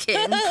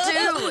chicken,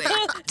 do we?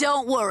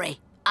 Don't worry,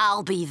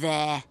 I'll be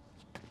there.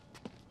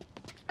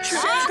 I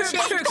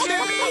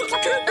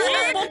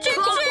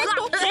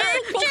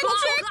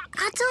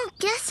don't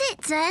get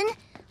it, Den.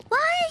 Why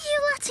are you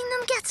letting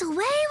them get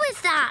away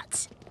with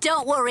that?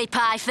 Don't worry,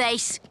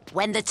 Pieface.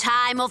 When the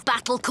time of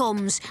battle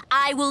comes,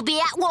 I will be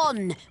at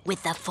one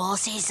with the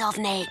forces of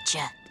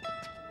nature.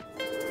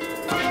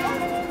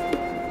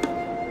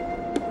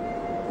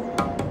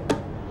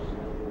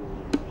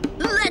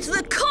 Let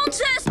the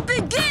contest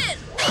begin!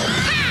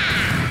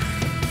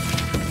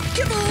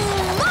 Come on!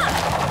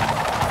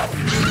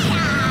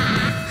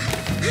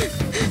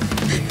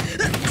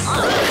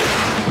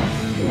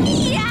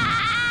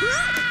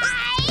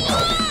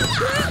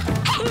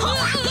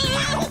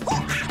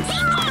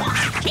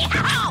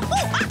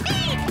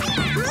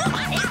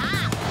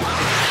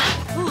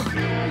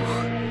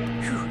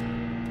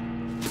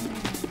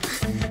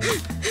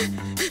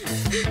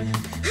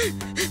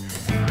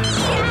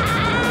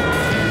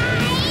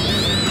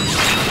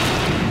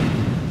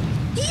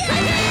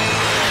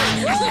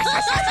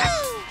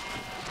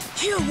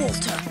 Here,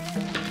 Walter.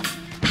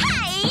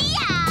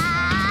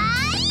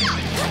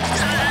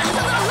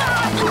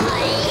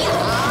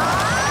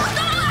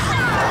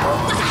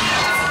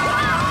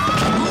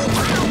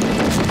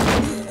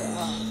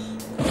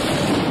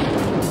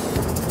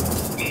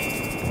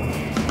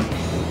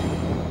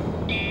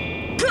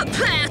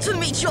 Prepare to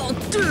meet your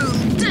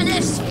doom,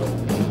 Dennis!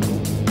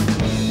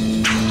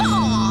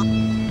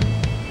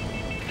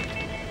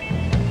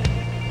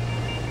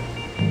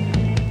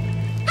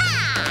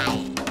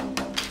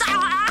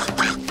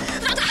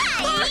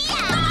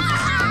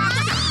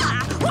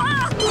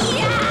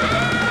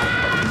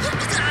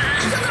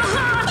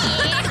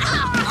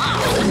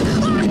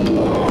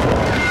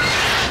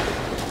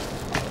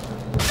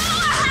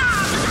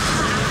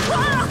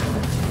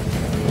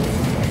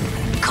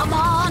 Come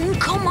on,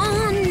 come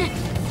on!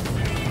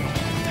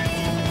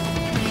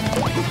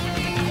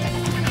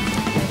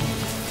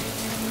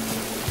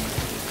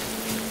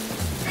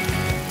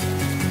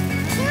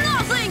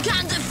 Nothing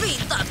can defeat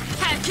the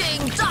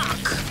Peking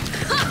duck!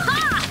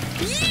 Ha-ha!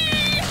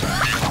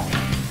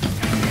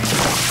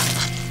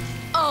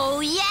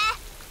 Oh, yeah?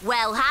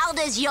 Well, how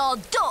does your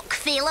duck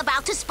feel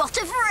about a spot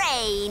of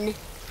rain?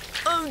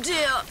 Oh,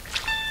 dear.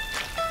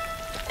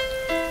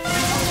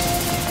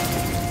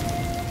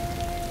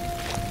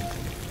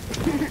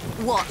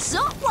 What's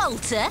up,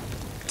 Walter?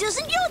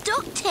 Doesn't your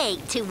duck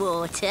take to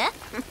water?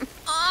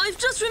 I've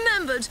just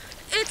remembered.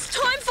 It's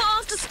time for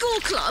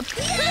after-school club.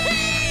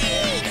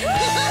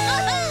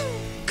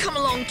 Come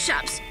along,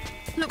 chaps.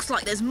 Looks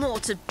like there's more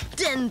to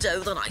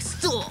Dendo than I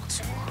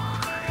thought.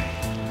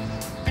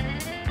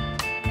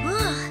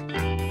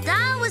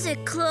 That was a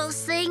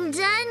close thing,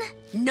 Den.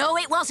 No,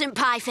 it wasn't,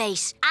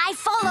 Pieface. I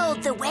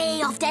followed the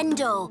way of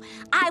Dendo.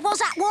 I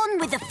was at one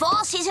with the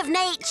forces of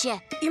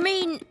nature. You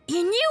mean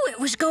you knew it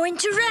was going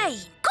to rain?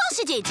 Of course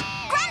I did.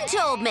 Gran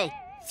told me.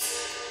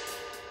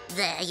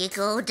 There you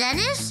go,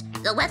 Dennis.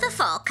 The weather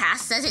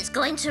forecast says it's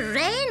going to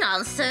rain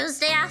on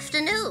Thursday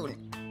afternoon.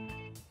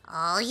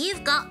 All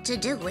you've got to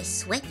do is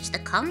switch the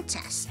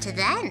contest to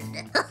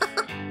then.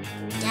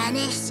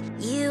 Dennis,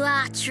 you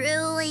are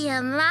truly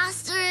a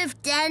master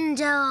of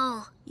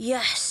Dendo.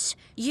 Yes,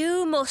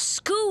 you must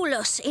school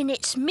us in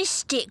its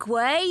mystic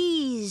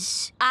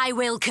ways. I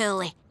will,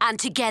 Curly. And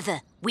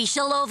together we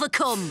shall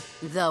overcome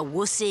the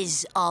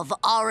wusses of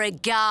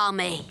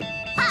origami.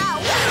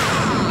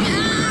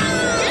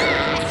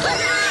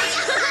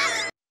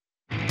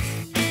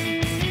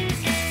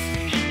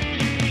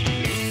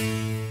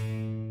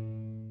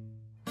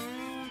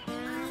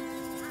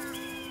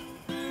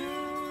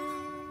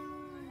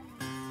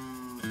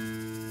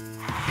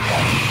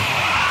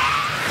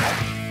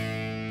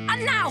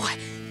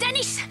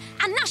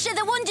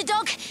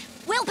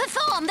 will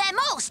perform their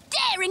most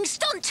daring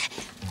stunt.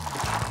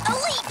 A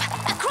leap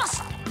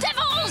across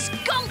Devil's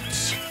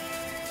Gulch.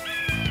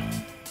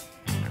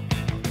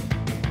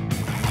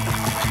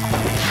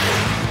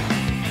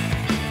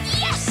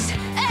 Yes!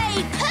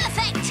 A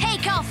perfect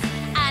takeoff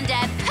and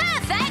a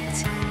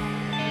perfect...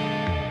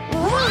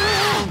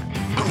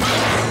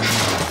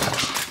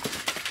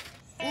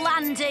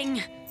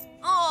 landing.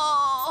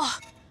 Oh!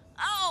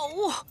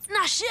 Oh!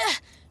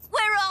 Gnasher,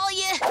 where are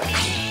you?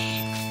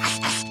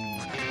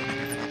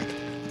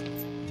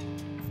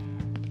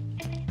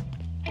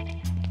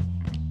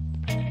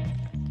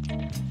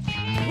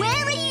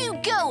 Where are you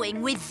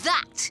going with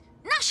that?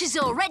 Gnasher's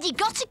already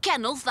got a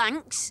kennel,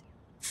 thanks.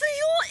 For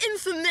your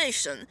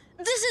information,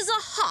 this is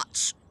a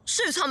hutch.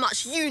 Shows how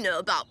much you know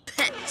about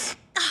pets.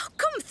 Oh,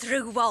 come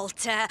through,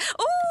 Walter.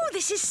 Oh,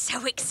 this is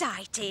so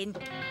exciting.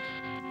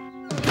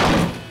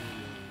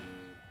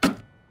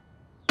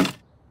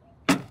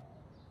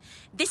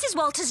 This is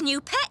Walter's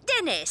new pet,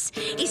 Dennis.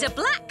 He's a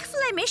black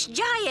Flemish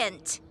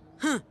giant.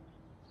 Huh.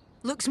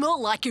 Looks more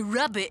like a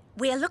rabbit.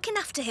 We're looking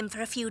after him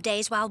for a few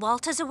days while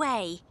Walter's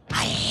away.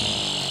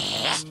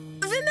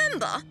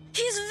 Remember,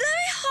 he's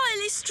very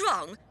highly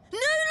strung. No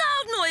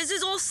loud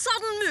noises or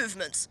sudden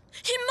movements.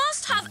 He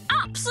must have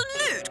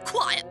absolute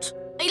quiet.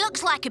 He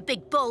looks like a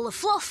big ball of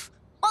fluff.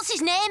 What's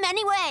his name,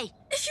 anyway?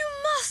 If you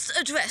must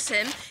address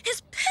him,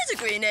 his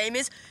pedigree name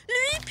is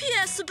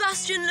Louis-Pierre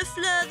Sebastien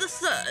Lefleur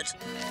III.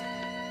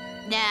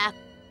 Nah,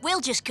 we'll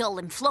just call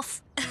him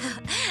Fluff.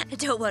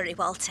 Don't worry,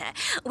 Walter.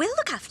 We'll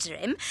look after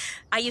him.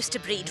 I used to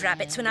breed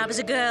rabbits when I was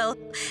a girl.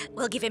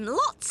 We'll give him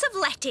lots of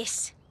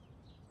lettuce.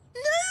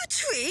 No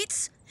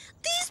treats?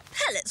 These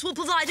pellets will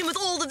provide him with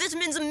all the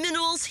vitamins and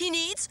minerals he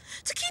needs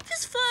to keep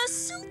his fur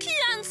silky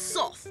and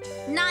soft.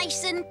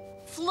 Nice and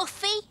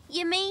fluffy,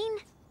 you mean?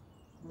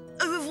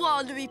 Au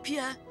revoir,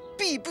 Louis-Pierre.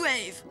 Be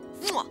brave.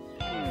 Mwah.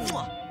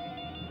 Mwah.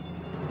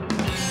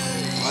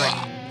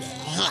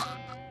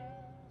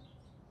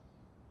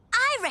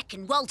 I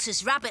reckon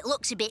Walter's rabbit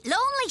looks a bit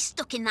lonely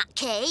stuck in that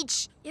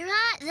cage. You're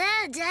right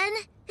there, Den.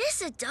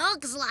 It's a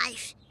dog's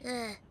life,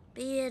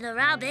 being a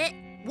rabbit.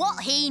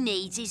 What he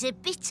needs is a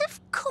bit of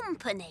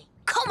company.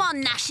 Come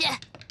on, Gnasher.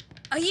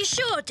 Are you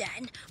sure,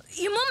 Den?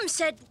 Your mum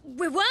said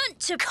we weren't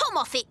to... Come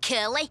off it,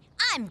 Curly.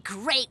 I'm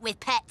great with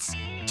pets.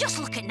 Just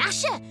look at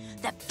Gnasher,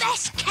 the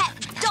best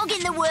kept dog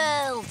in the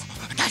world.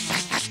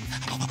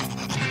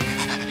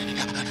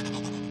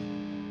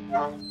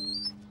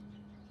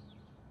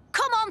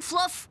 Come on,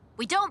 Fluff.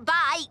 We don't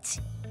bite.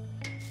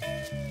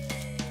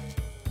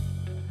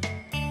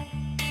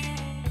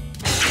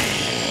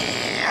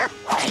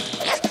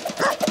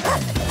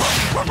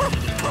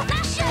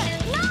 Gnasher,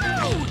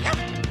 no!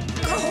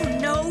 Oh,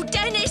 no,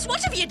 Dennis,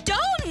 what have you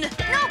done?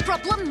 No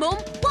problem, Mum.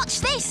 Watch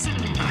this.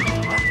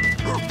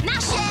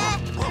 Gnasher!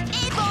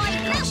 Hey, boy,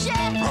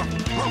 Gnasher!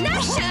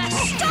 Gnasher,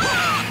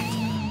 stop!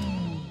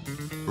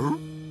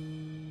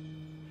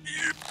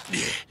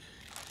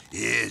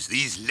 Yes,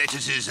 these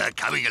lettuces are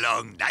coming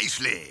along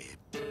nicely.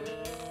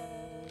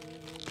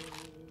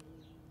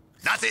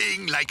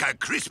 Nothing like a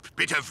crisp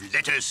bit of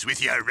lettuce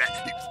with your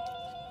rabbit.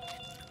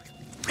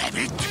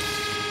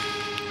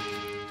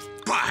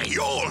 By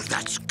all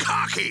that's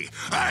khaki,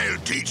 I'll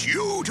teach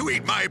you to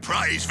eat my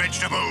prize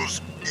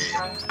vegetables.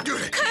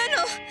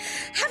 Colonel,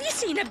 have you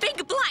seen a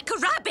big black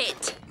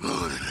rabbit?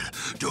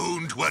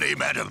 Don't worry,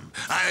 madam.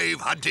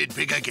 I've hunted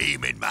bigger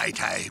game in my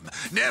time.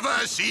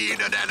 Never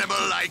seen an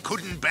animal I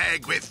couldn't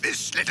bag with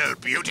this little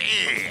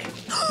beauty.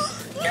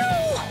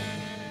 No!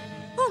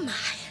 Oh, my.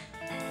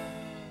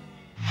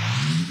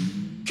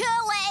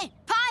 Curly!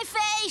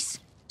 Pieface!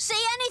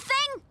 See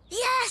anything?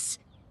 Yes!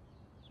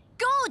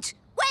 Good!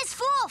 Where's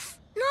Fluff?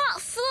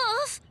 Not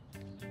Fluff!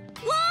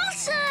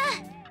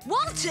 Walter!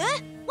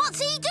 Walter? What's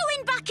he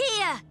doing back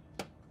here?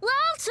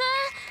 Walter!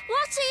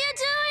 What are you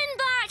doing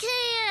back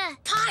here?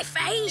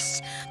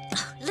 Pieface!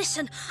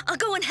 Listen, I'll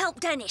go and help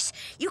Dennis.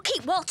 You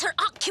keep Walter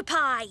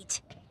occupied.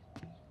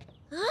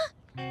 Huh?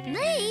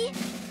 Me?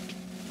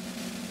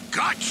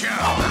 Gotcha!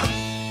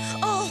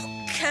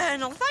 Oh,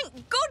 Colonel,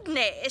 thank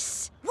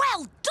goodness.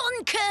 Well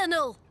done,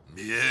 Colonel.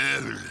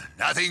 Yeah,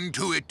 nothing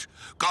to it.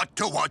 Got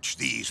to watch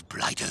these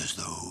blighters,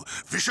 though.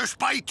 Vicious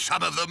bite,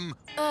 some of them.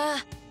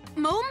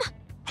 Mum?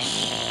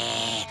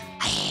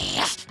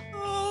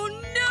 Oh,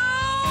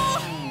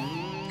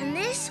 no! And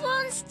this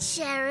one's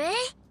cherry.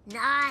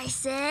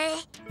 Nice,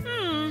 eh?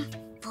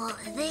 But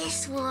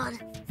this one,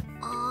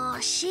 oh,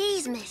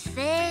 she's my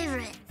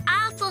favourite.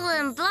 Apple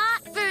and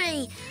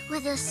blackberry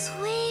with a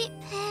sweet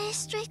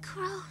pastry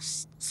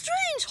crust.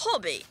 Strange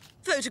hobby,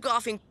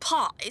 photographing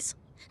pies.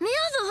 My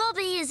other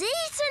hobby is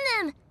eating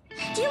them.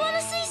 Do you want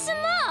to see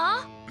some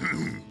more?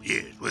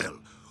 Yes, well,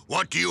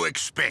 what do you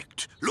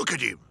expect? Look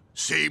at him.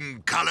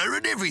 Same colour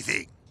and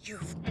everything.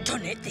 You've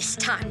done it this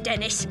time,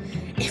 Dennis.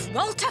 If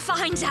Walter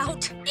finds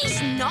out...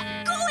 He's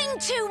not going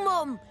to,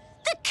 Mum.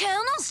 The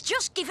Colonel's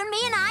just given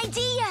me an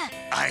idea.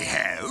 I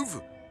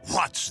have?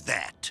 What's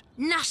that?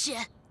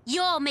 Gnasher,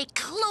 you're my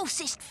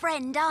closest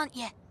friend, aren't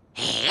you?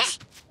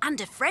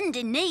 And a friend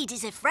in need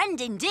is a friend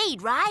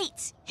indeed,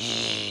 right?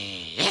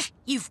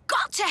 You've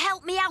got to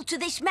help me out of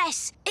this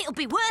mess. It'll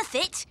be worth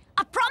it.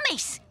 I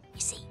promise.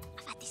 You see,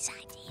 I've had this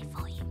idea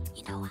for you.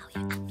 You know how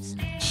you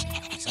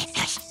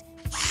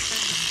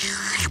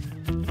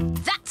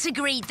That's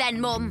agreed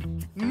then,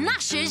 Mum.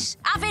 Gnasher's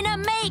having a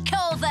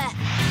makeover.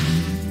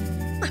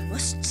 I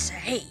must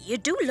say, you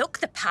do look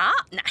the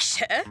part,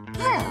 Gnasher.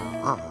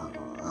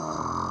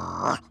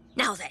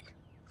 Now then,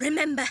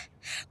 remember,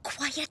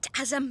 quiet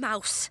as a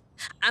mouse.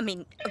 I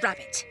mean, a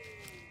rabbit.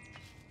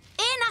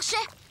 Here,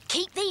 Gnasher,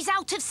 keep these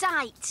out of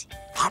sight.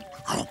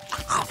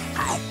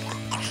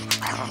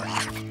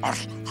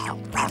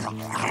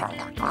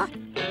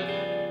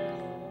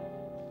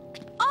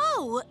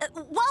 Oh,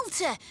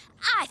 Walter,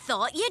 I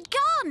thought you'd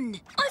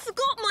gone. I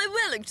forgot my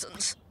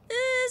Wellingtons.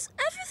 Is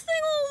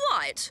everything all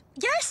right?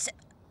 Yes,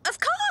 of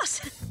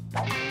course.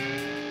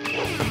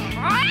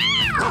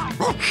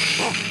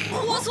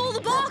 What's all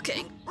the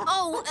barking?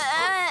 Oh,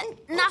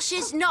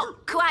 Gnasher's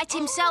not quite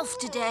himself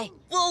today.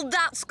 Well,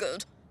 that's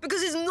good,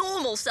 because his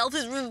normal self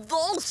is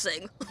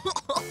revolting.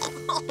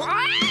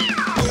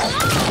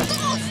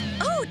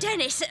 Oh,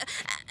 Dennis,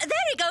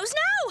 there he goes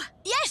now.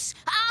 Yes,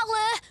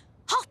 I'll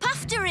hop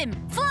after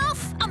him.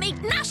 Fluff, I mean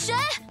Gnasher,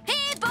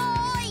 here,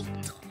 boy.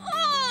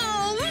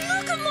 Oh,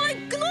 look at my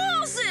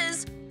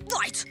glasses!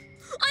 Right,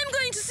 I'm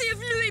going to see if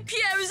Louis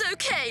Pierre is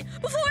okay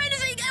before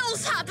anything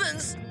else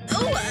happens.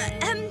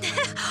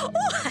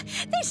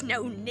 There's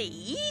no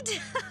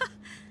need.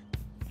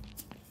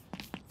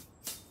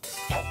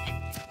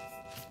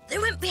 They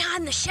went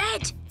behind the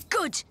shed.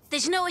 Good,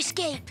 there's no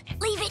escape.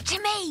 Leave it to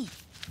me.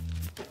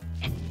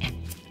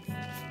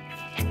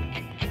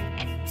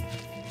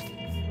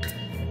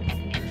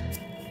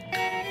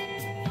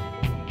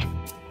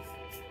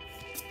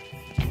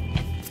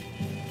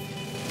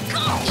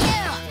 Got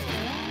you!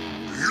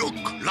 Look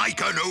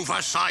like an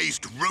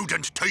oversized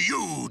rodent to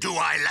you, do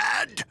I,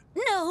 lad?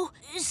 No,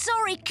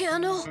 sorry,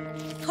 Colonel.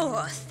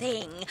 Poor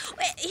thing.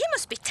 He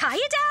must be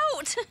tired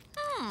out.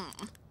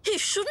 He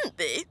shouldn't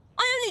be.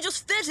 I only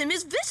just fed him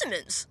his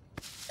vitamins.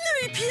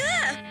 Louis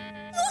Pierre,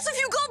 what have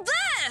you got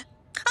there?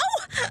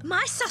 Oh,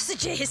 my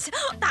sausages.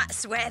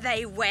 That's where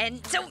they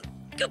went. Oh,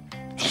 give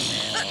them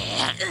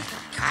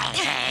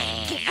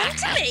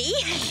to me.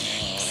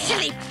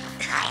 Silly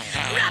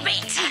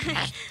rabbit.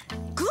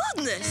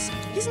 Goodness,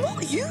 he's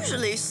not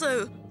usually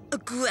so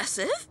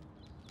aggressive.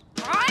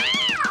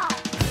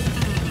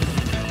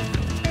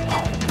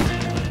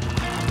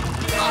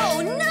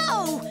 Oh,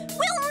 no!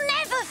 We'll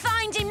never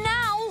find him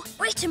now!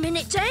 Wait a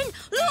minute, Den.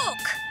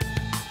 Look!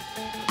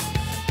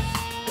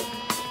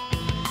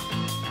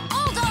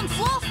 Hold on,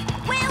 Fluff.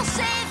 We'll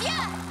save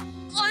you.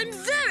 I'm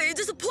very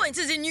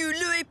disappointed in you,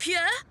 Louis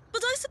Pierre.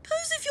 But I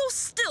suppose if you're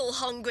still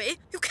hungry,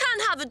 you can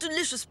have a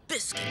delicious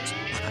biscuit.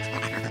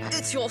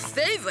 It's your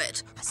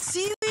favourite,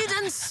 seaweed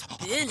and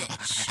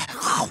spinach.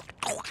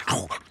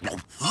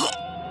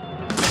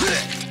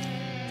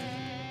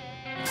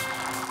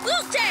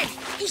 Look, Den!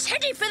 He's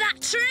heading for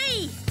that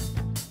tree!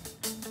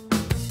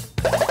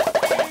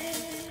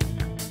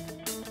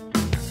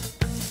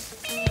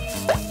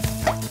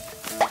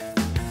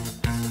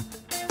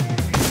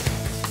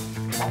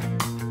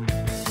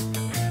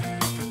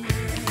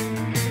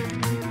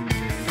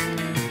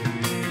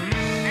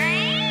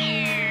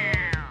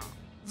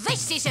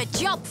 This is a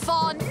job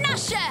for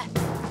Gnasher.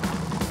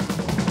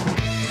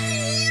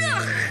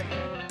 Yuck!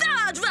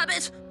 Bad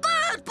rabbit!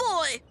 Bad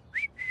boy!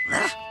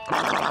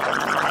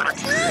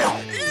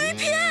 Louis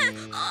Pierre!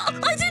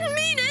 I didn't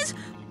mean it!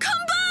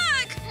 Come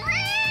back!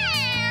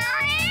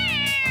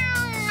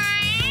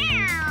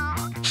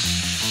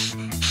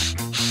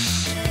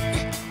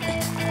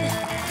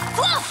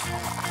 Fluff!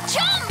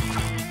 Jump!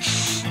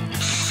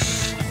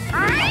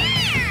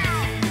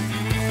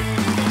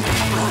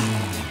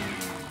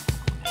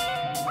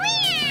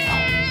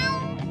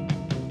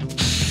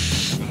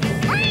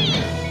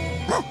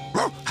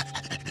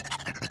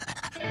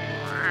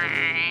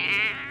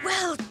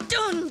 Well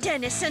done,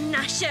 Dennis and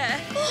Gnasher.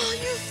 Oh,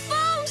 you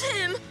found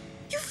him!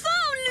 You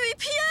found Louis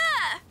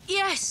Pierre!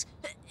 Yes,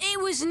 it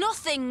was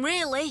nothing,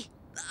 really.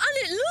 And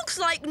it looks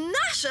like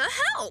Gnasher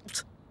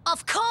helped.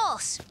 Of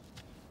course.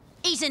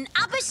 He's an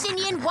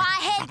Abyssinian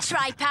wire-haired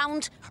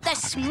tri-pound, the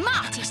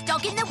smartest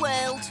dog in the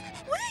world.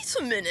 Wait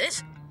a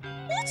minute.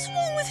 What's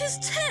wrong with his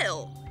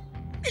tail?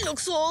 It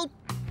looks all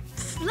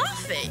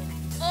fluffy.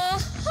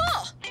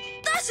 Aha!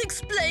 That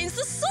explains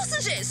the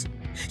sausages.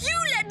 You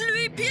let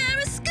Louis Pierre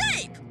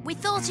escape. We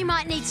thought he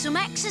might need some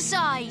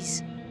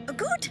exercise.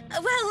 Good.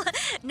 Well,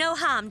 no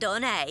harm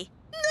done, eh?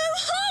 No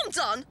harm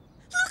done.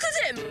 Look at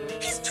him.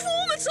 He's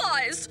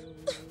traumatized.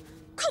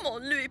 Come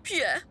on, Louis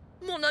Pierre,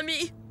 mon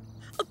ami.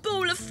 A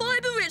bowl of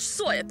fibre-rich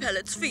soya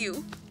pellets for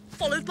you,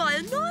 followed by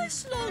a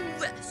nice long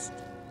rest.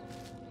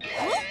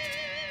 Huh?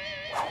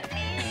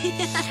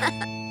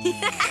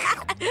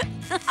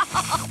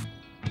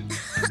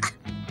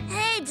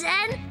 Hey,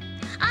 Den.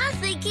 I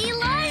think he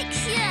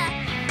likes you.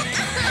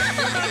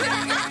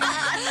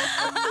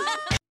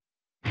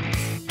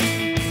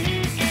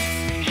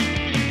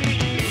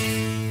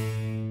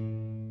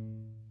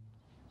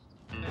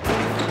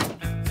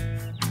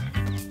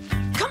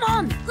 Come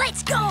on,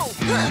 let's go!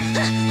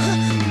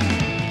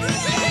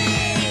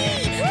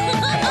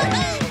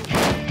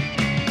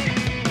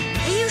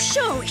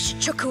 know we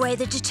should chuck away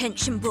the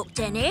detention book,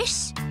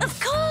 Dennis. Of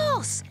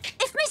course!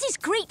 If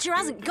Mrs. Creature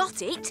hasn't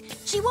got it,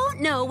 she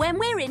won't know when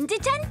we're in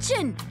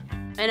detention.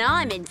 And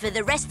I'm in for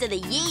the rest of the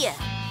year.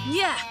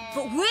 Yeah,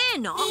 but we're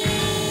not.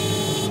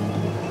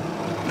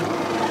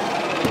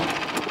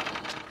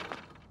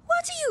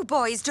 What are you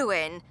boys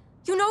doing?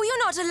 You know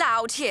you're not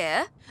allowed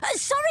here.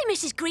 Sorry,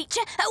 Mrs.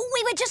 Creature.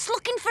 We were just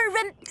looking for,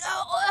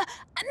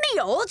 me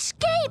old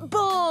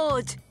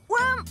skateboard.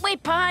 Weren't we,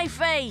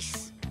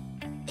 Pieface?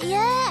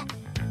 Yeah.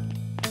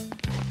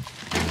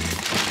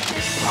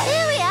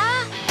 Here we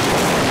are.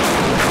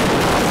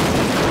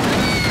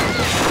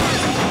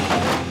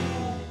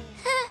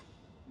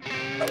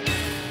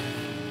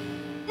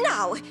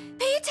 Now,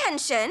 pay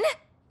attention.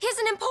 Here's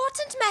an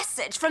important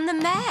message from the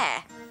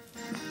mayor.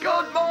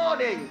 Good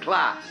morning,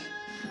 class.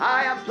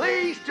 I am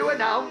pleased to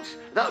announce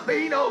that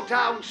Beano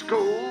Town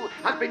School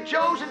has been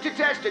chosen to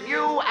test a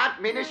new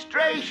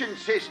administration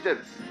system.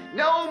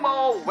 No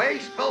more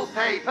wasteful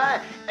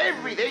paper.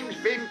 Everything's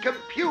been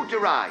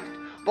computerized.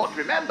 But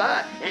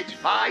remember, it's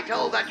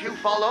vital that you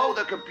follow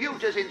the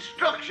computer's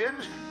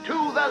instructions to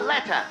the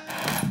letter.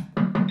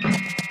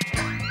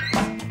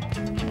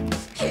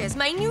 Here's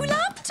my new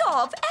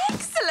laptop.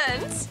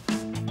 Excellent.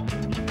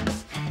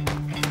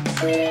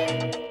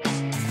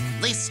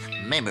 This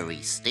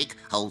memory stick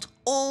holds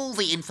all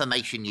the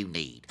information you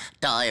need.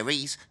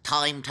 Diaries,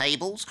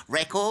 timetables,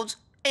 records,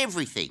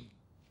 everything.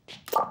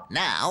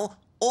 Now,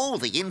 all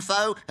the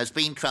info has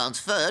been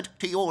transferred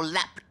to your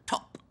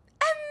laptop.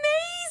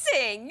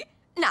 Amazing!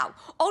 Now,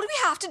 all we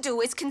have to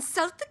do is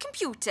consult the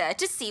computer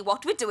to see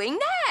what we're doing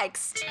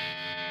next.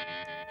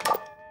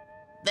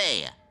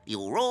 There,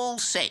 you're all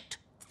set.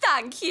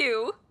 Thank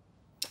you.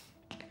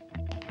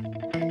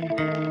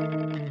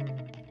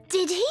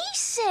 Did he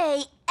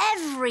say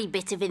every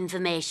bit of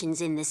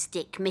information's in the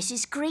stick,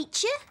 Mrs.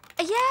 Creature?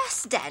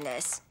 Yes,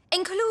 Dennis,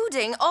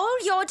 including all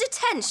your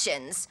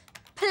detentions,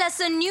 plus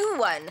a new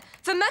one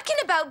for mucking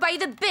about by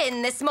the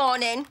bin this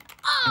morning.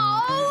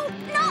 Oh,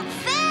 not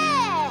fair!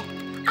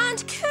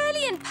 And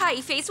Curly and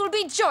Pieface will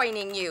be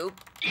joining you.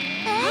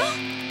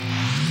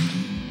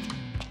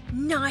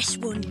 Nice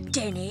one,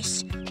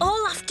 Dennis.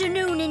 All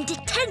afternoon in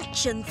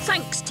detention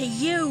thanks to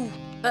you.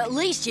 At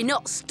least you're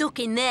not stuck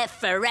in there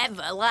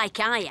forever like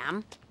I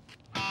am.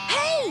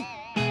 Hey!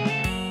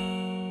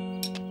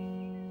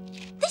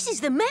 This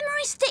is the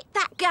memory stick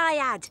that guy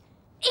had.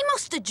 He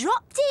must have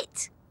dropped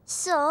it.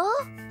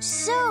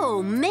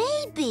 So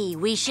maybe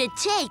we should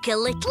take a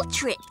little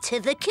trip to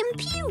the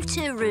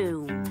computer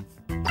room.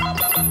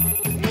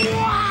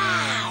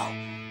 Wow!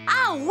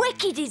 How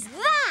wicked is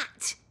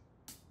that?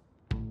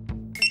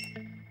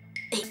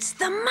 It's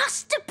the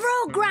master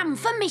program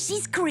for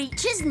Mrs.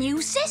 Creature's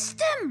new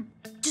system.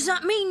 Does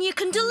that mean you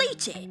can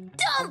delete it?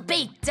 Don't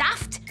be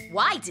daft.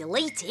 Why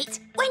delete it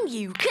when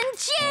you can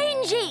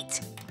change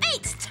it?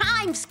 It's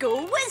time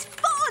school was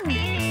fun.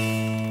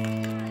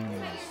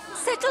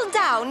 Settle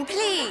down,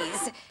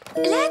 please.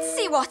 Let's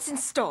see what's in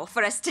store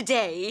for us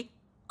today.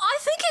 I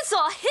think it's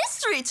our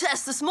history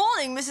test this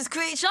morning, Mrs.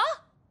 Creature.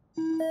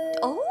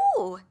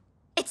 Oh,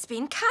 it's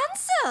been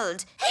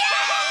cancelled.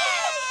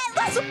 Yay!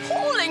 That's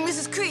appalling,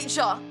 Mrs.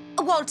 Creature.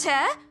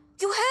 Walter,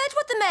 you heard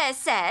what the mayor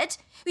said.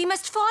 We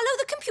must follow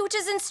the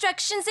computer's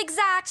instructions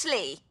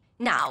exactly.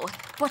 Now,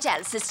 what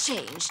else has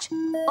changed?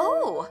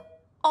 Oh,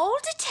 all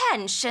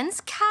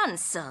detentions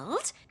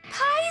cancelled.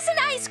 Pies and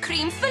ice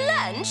cream for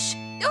lunch.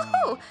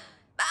 Oh,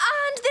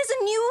 and there's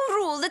a new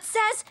rule that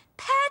says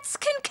pets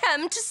can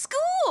come to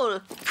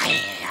school.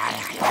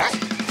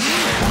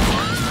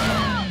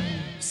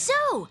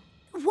 So,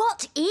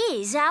 what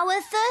is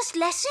our first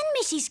lesson,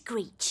 Mrs.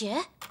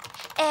 Creature?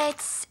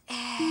 It's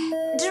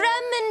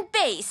drum and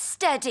bass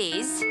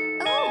studies.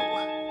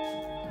 Oh.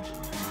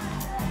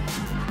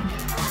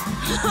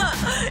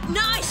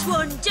 Nice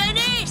one,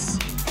 Dennis!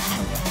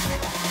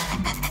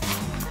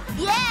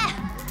 Yeah,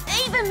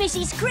 even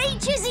Mrs.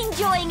 Creature's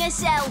enjoying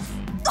herself.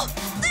 Oh,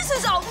 this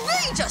is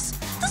outrageous!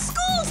 The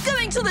school's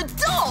going to the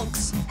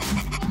dogs!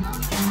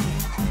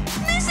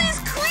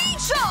 Mrs.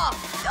 Creature!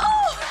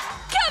 Oh,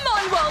 come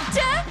on,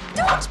 Walter!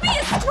 Don't be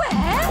a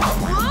square!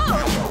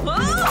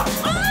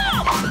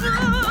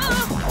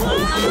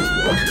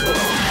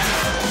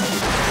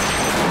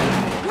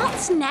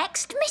 What's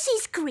next,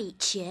 Mrs.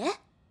 Creature?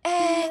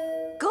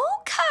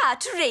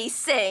 Go-kart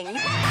racing.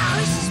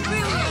 This is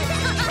brilliant.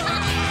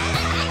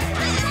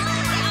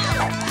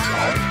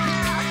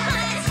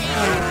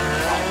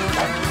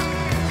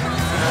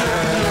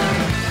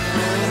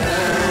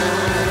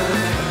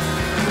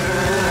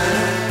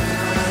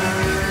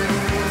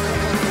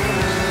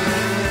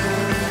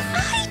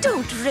 I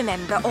don't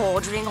remember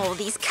ordering all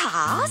these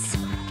cars.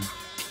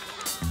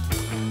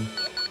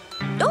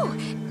 Oh,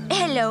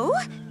 hello?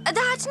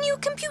 That new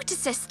computer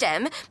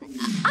system,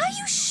 are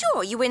you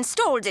sure you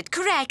installed it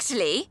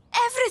correctly?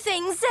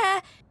 Everything's,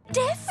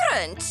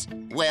 different.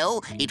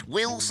 Well, it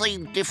will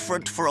seem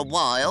different for a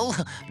while.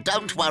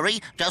 Don't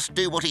worry, just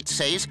do what it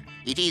says.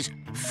 It is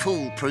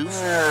foolproof.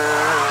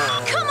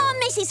 Come on,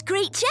 Mrs.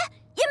 Creature.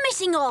 You're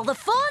missing all the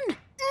fun.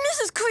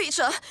 Mrs.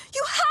 Creature,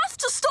 you have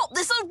to stop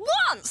this at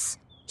once.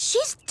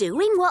 She's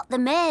doing what the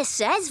mayor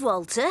says,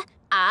 Walter.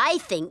 I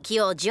think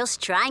you're just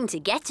trying to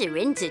get her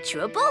into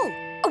trouble.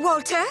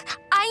 Walter,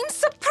 I'm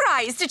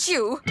surprised at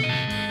you.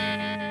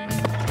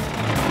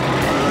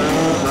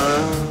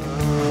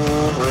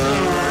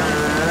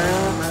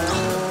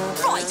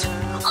 Right,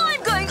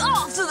 I'm going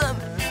after them.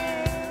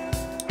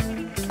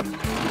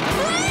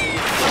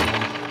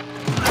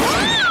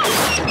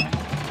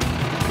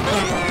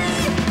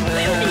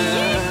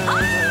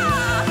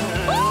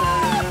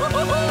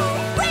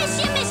 Where's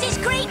your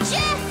Mrs. Creature?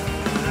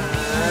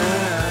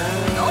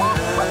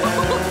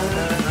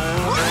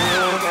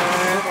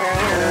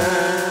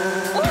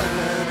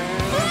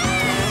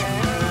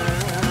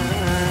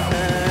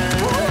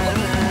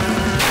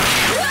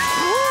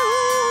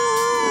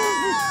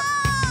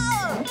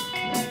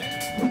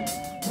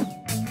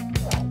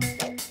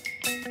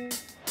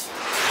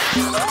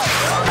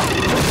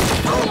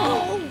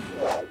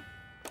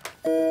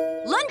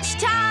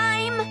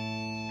 Lunchtime!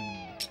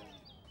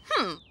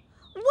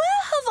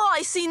 Where have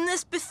I seen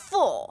this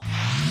before?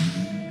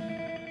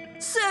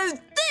 So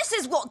this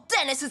is what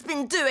Dennis has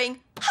been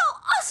doing. How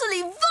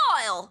utterly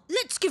vile!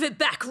 Let's give it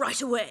back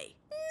right away.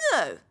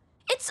 No,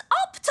 it's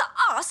up to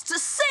us to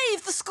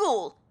save the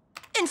school.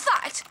 In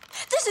fact,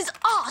 this is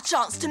our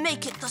chance to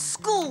make it the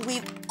school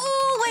we've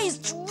always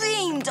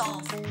dreamed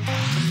of.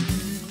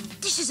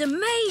 This is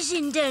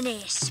amazing,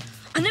 Dennis.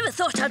 I never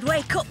thought I'd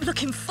wake up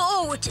looking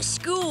forward to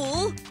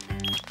school.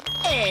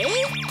 Eh?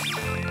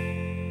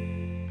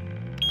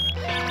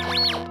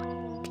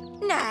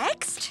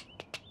 Next.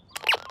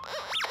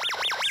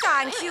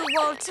 Thank you,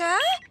 Walter.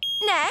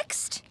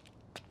 Next.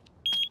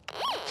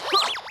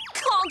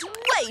 Can't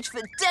wait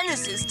for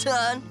Dennis's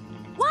turn.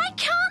 Why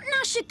can't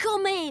Gnasher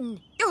come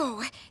in?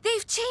 Oh,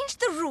 they've changed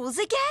the rules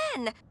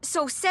again.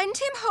 So send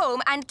him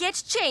home and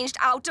get changed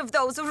out of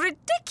those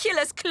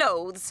ridiculous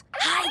clothes.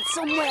 Hide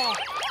somewhere.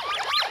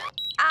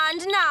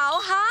 And now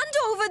hand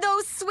over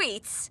those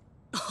sweets.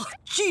 Oh,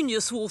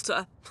 genius,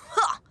 Walter.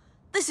 Ha!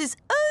 This is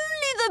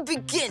only the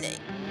beginning.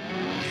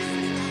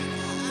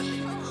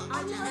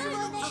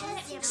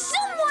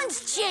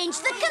 Someone's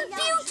changed the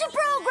computer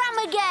program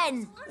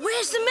again.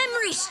 Where's the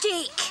memory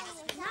stick?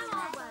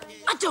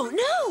 I don't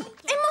know.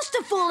 It must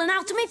have fallen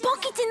out of my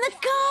pocket in the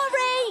car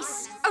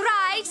race. All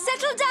right,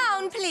 settle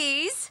down,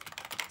 please.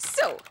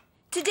 So,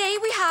 today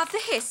we have the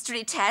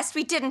history test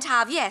we didn't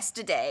have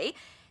yesterday,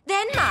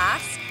 then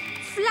maths,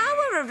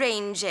 flower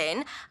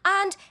arranging,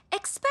 and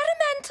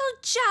experimental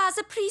jazz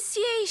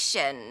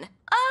appreciation.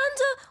 And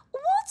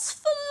what's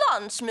for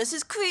lunch,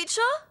 Mrs.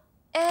 Creature?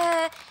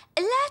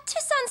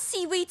 Lettuce and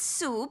seaweed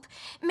soup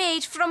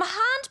made from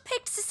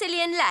hand-picked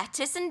Sicilian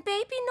lettuce and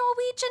baby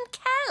Norwegian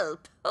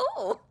kelp.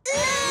 Oh.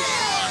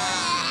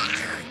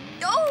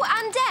 Oh,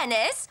 and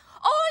Dennis,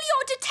 all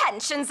your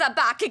detentions are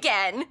back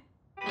again.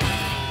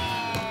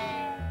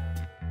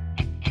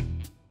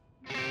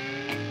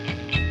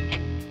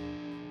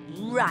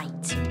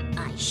 Right.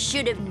 I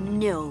should have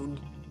known.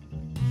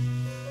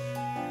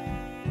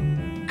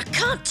 I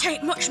can't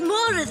take much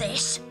more of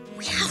this.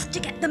 We have to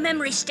get the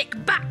memory stick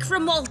back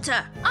from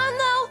Walter. And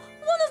now,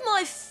 one of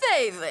my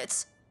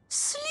favourites,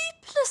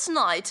 Sleepless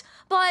Night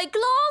by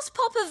Glass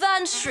Popper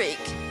Van Schreek.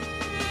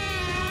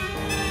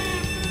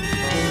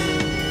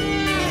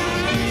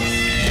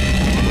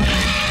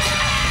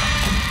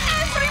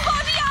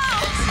 Everybody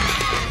out!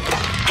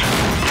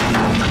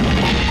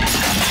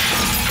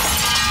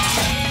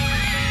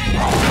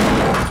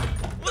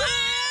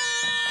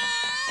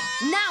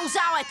 Now's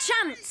our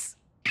chance.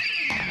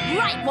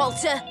 Right,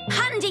 Walter,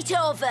 hand it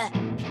over.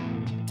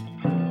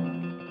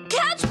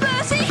 Catch,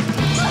 Bertie!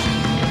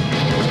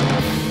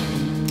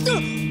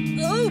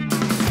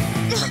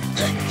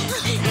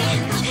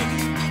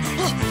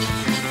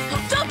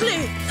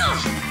 Dudley!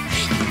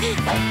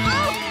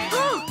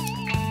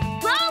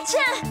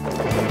 Walter!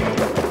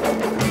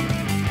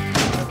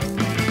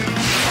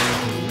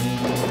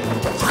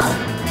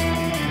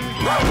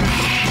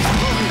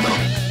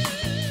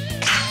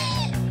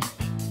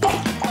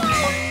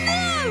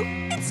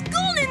 It's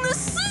gone in the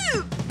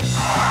soup!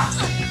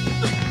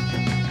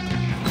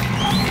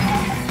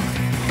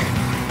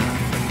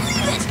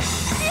 Leave it!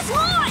 It's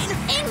mine!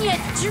 In your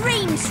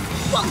dreams,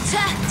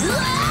 Walter!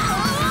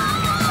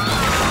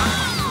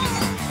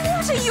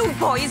 What are you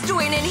boys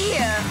doing in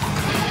here?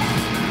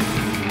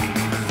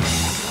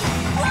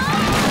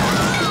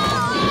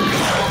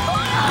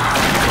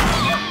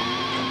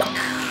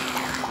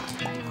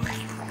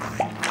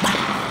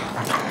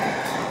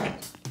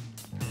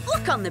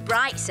 Look on the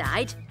bright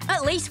side.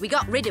 At least we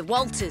got rid of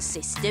Walter's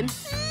system.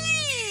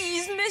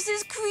 Please,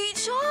 Mrs.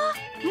 Creature.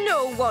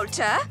 No,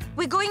 Walter.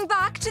 We're going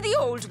back to the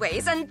old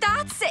ways, and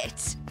that's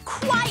it.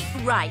 Quite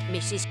right,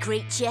 Mrs.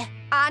 Creature.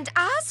 And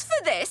as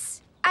for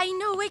this, I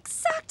know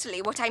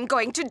exactly what I'm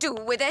going to do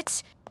with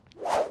it.